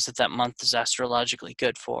list of things that month is astrologically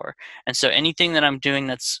good for. And so anything that I'm doing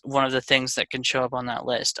that's one of the things that can show up on that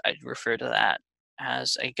list, I refer to that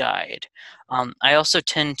as a guide. I also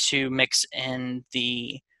tend to mix in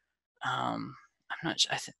the I'm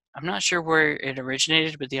not sure where it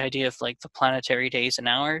originated, but the idea of like the planetary days and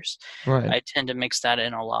hours, Right. I tend to mix that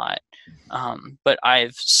in a lot. But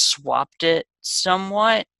I've swapped it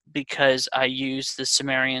somewhat because I use the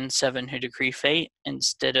Sumerian 7 who decree fate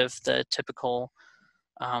instead of the typical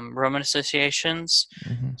Roman associations.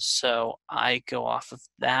 So I go off of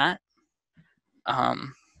that.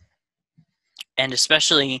 And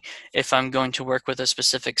especially if I'm going to work with a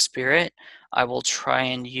specific spirit, I will try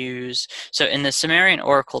and use. So in the Sumerian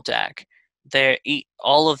Oracle deck, there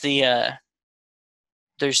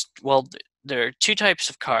are two types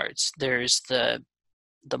of cards. There's the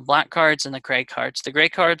black cards and the gray cards. The gray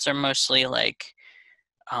cards are mostly like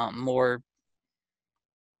more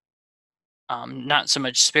not so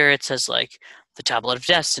much spirits as like the Tablet of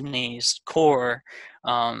Destinies, Core,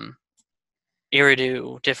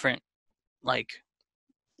 Iridu, different like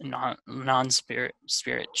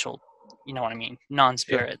non-spiritual, you know what I mean,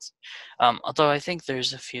 non-spirits. Although I think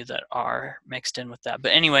there's a few that are mixed in with that.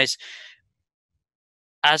 But anyways,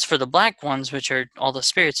 as for the black ones, which are all the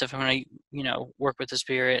spirits, if I'm going to, work with a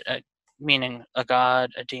spirit, meaning a god,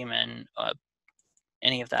 a demon,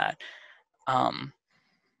 any of that,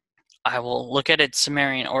 I will look at its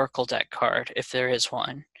Sumerian Oracle deck card, if there is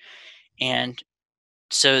one. And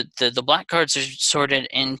so the black cards are sorted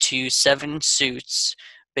into 7 suits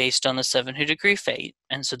based on the 7 who decree fate.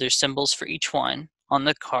 And so there's symbols for each one on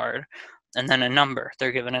the card, and then a number.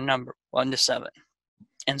 They're given a number, 1 to 7.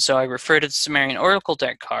 And so I refer to the Sumerian Oracle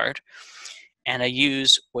deck card, and I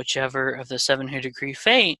use whichever of the 7 who decree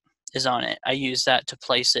fate is on it. I use that to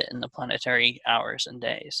place it in the planetary hours and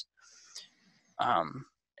days.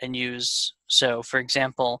 So for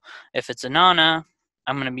example, if it's Inanna,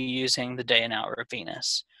 I'm going to be using the day and hour of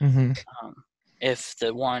Venus. If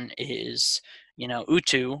the one is,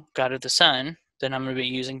 Utu, god of the sun, then I'm going to be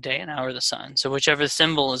using day and hour of the sun. So whichever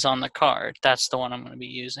symbol is on the card, that's the one I'm going to be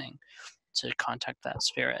using to contact that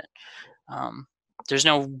spirit. There's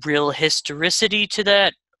no real historicity to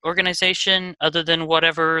that organization other than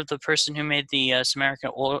whatever the person who made the Sumerian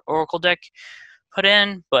Oracle deck put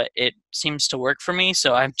in, but it seems to work for me,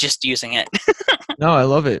 so I'm just using it. No, I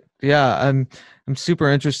love it. Yeah, I'm super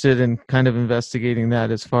interested in kind of investigating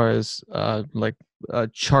that as far as like a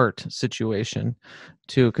chart situation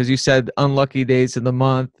too, because you said unlucky days in the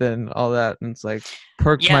month and all that, and it's like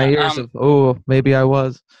perked my ears of maybe I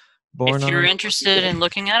was born. If you're interested in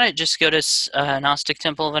looking at it, just go to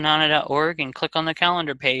gnostictempleofinanna.org and click on the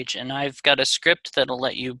calendar page, and I've got a script that'll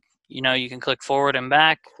let you. You can click forward and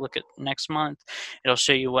back, look at next month. It'll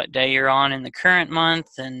show you what day you're on in the current month,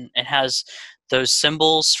 and it has those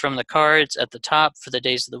symbols from the cards at the top for the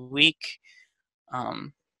days of the week.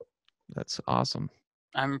 That's awesome.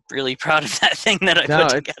 I'm really proud of that thing that I put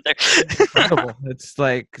together. It's incredible. It's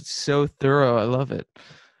like so thorough. I love it.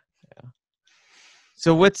 Yeah.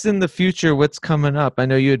 So what's in the future? What's coming up? I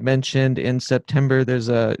know you had mentioned in September there's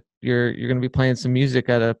you're going to be playing some music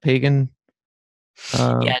at a pagan.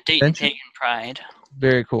 Dayton Pagan Pride.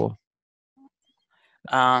 Very cool.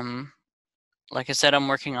 Like I said, I'm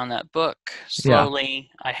working on that book slowly.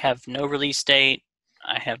 Yeah. I have no release date.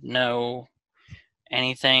 I have no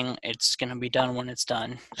anything. It's going to be done when it's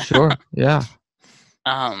done. Sure. Yeah.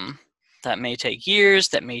 That may take years.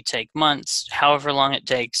 That may take months. However long it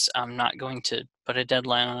takes, I'm not going to put a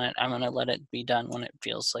deadline on it. I'm going to let it be done when it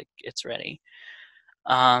feels like it's ready.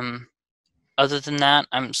 Other than that,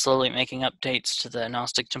 I'm slowly making updates to the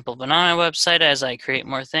Gnostic Temple of Inanna website as I create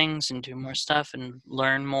more things and do more stuff and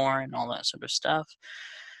learn more and all that sort of stuff.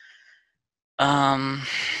 I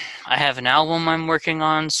have an album I'm working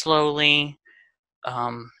on slowly.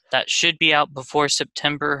 That should be out before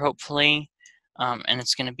September, hopefully. And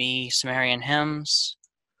it's going to be Sumerian hymns.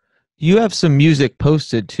 You have some music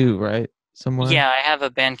posted too, right? Somewhere? Yeah, I have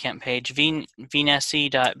a Bandcamp page,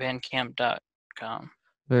 vnessi.bandcamp.com.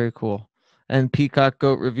 Very cool. And Peacock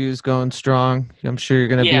Goat reviews going strong. I'm sure you're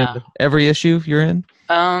going to be Yeah. in every issue you're in.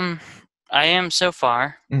 I am so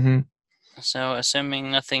far. Mm-hmm. So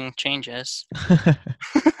assuming nothing changes.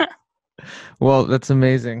 Well, that's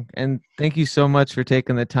amazing. And thank you so much for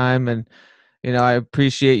taking the time. And, I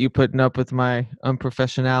appreciate you putting up with my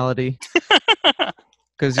unprofessionality.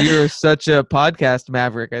 Because you're such a podcast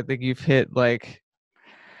maverick. I think you've hit like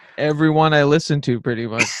everyone I listen to pretty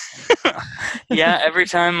much. Yeah, every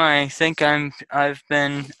time I think I've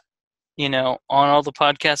been, on all the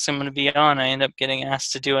podcasts I'm going to be on, I end up getting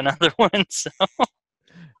asked to do another one. So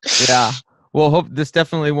yeah. Well, hope this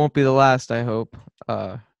definitely won't be the last, I hope.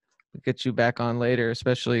 Get you back on later,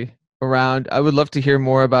 especially around. I would love to hear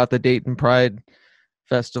more about the Dayton Pride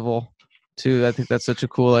Festival too. I think that's such a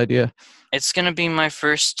cool idea. It's going to be my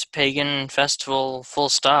first pagan festival full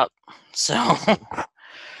stop. So a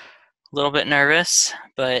little bit nervous,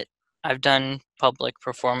 but I've done public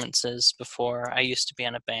performances before. I used to be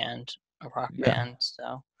in a band, a rock band,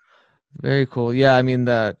 so. Very cool. Yeah, I mean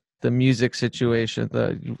the music situation,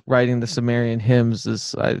 the writing the Sumerian hymns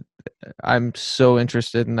is I'm so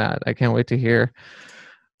interested in that. I can't wait to hear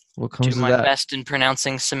what comes of that. Do my best in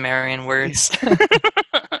pronouncing Sumerian words.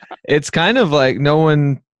 It's kind of like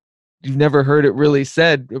you've never heard it really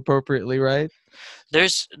said appropriately, right?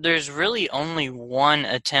 There's really only one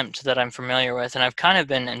attempt that I'm familiar with, and I've kind of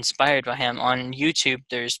been inspired by him. On YouTube,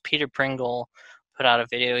 there's Peter Pringle put out a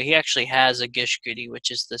video. He actually has a gishgudi,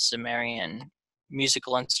 which is the Sumerian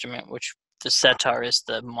musical instrument, which the setar is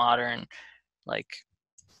the modern,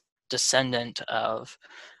 descendant of.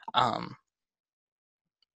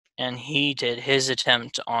 And he did his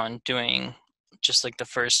attempt on doing just like the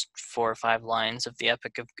first 4 or 5 lines of the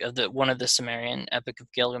epic of one of the Sumerian Epic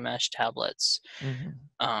of Gilgamesh tablets. Mm-hmm.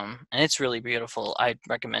 And it's really beautiful. I'd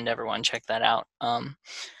recommend everyone check that out.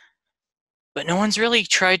 But no one's really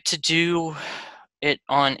tried to do it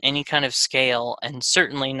on any kind of scale, and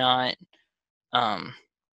certainly not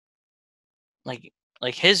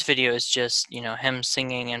like his video is just him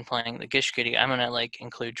singing and playing the gishgudi. I'm gonna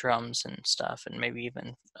include drums and stuff, and maybe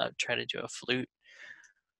even try to do a flute.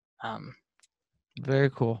 Very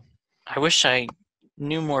cool. I wish I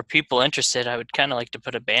knew more people interested. I would kind of like to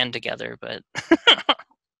put a band together, but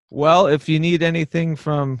well, if you need anything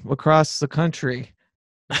from across the country,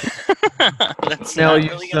 that's not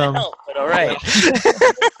really gonna help. But all right.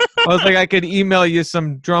 I was like, I could email you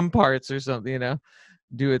some drum parts or something,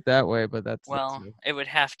 do it that way. But that's it would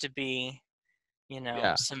have to be,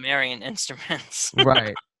 Sumerian instruments.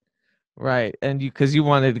 Right, and because you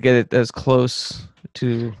wanted to get it as close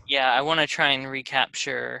to. Yeah, I want to try and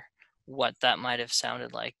recapture what that might have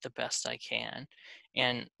sounded like the best I can,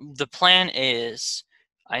 and the plan is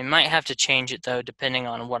I might have to change it though, depending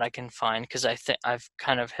on what I can find, because I think I've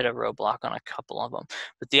kind of hit a roadblock on a couple of them.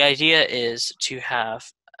 But the idea is to have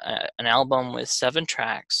an album with 7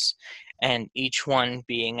 tracks, and each one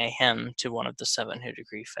being a hymn to one of the 7 who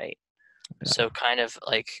decree fate. Yeah. So kind of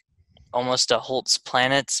like almost a Holt's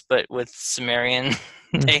Planets, but with Sumerian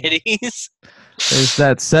deities. There's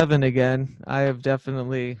that 7 again. I have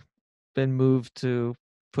definitely been moved to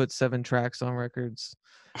put 7 tracks on records.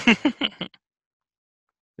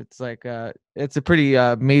 It's like it's a pretty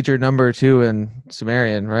major number too in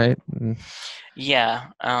Sumerian, right? Yeah,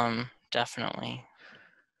 definitely.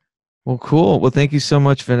 Well, cool. Well, thank you so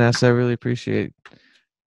much, Vanessa. I really appreciate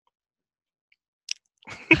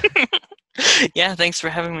it. Yeah, thanks for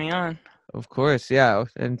having me on. Of course, yeah.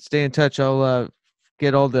 And stay in touch. I'll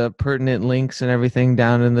get all the pertinent links and everything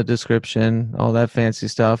down in the description, all that fancy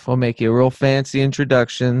stuff. I'll make you a real fancy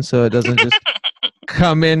introduction so it doesn't just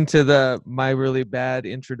come into my really bad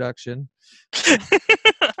introduction.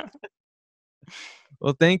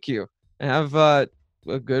 Well, thank you. Have a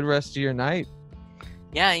good rest of your night.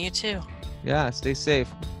 Yeah, you too. Yeah, stay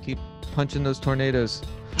safe. Keep punching those tornadoes.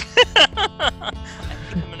 I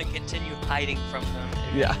think I'm going to continue hiding from them.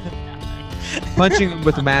 Yeah. Punching them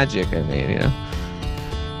with magic, I mean,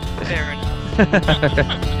 Fair enough.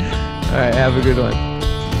 All right, have a good one.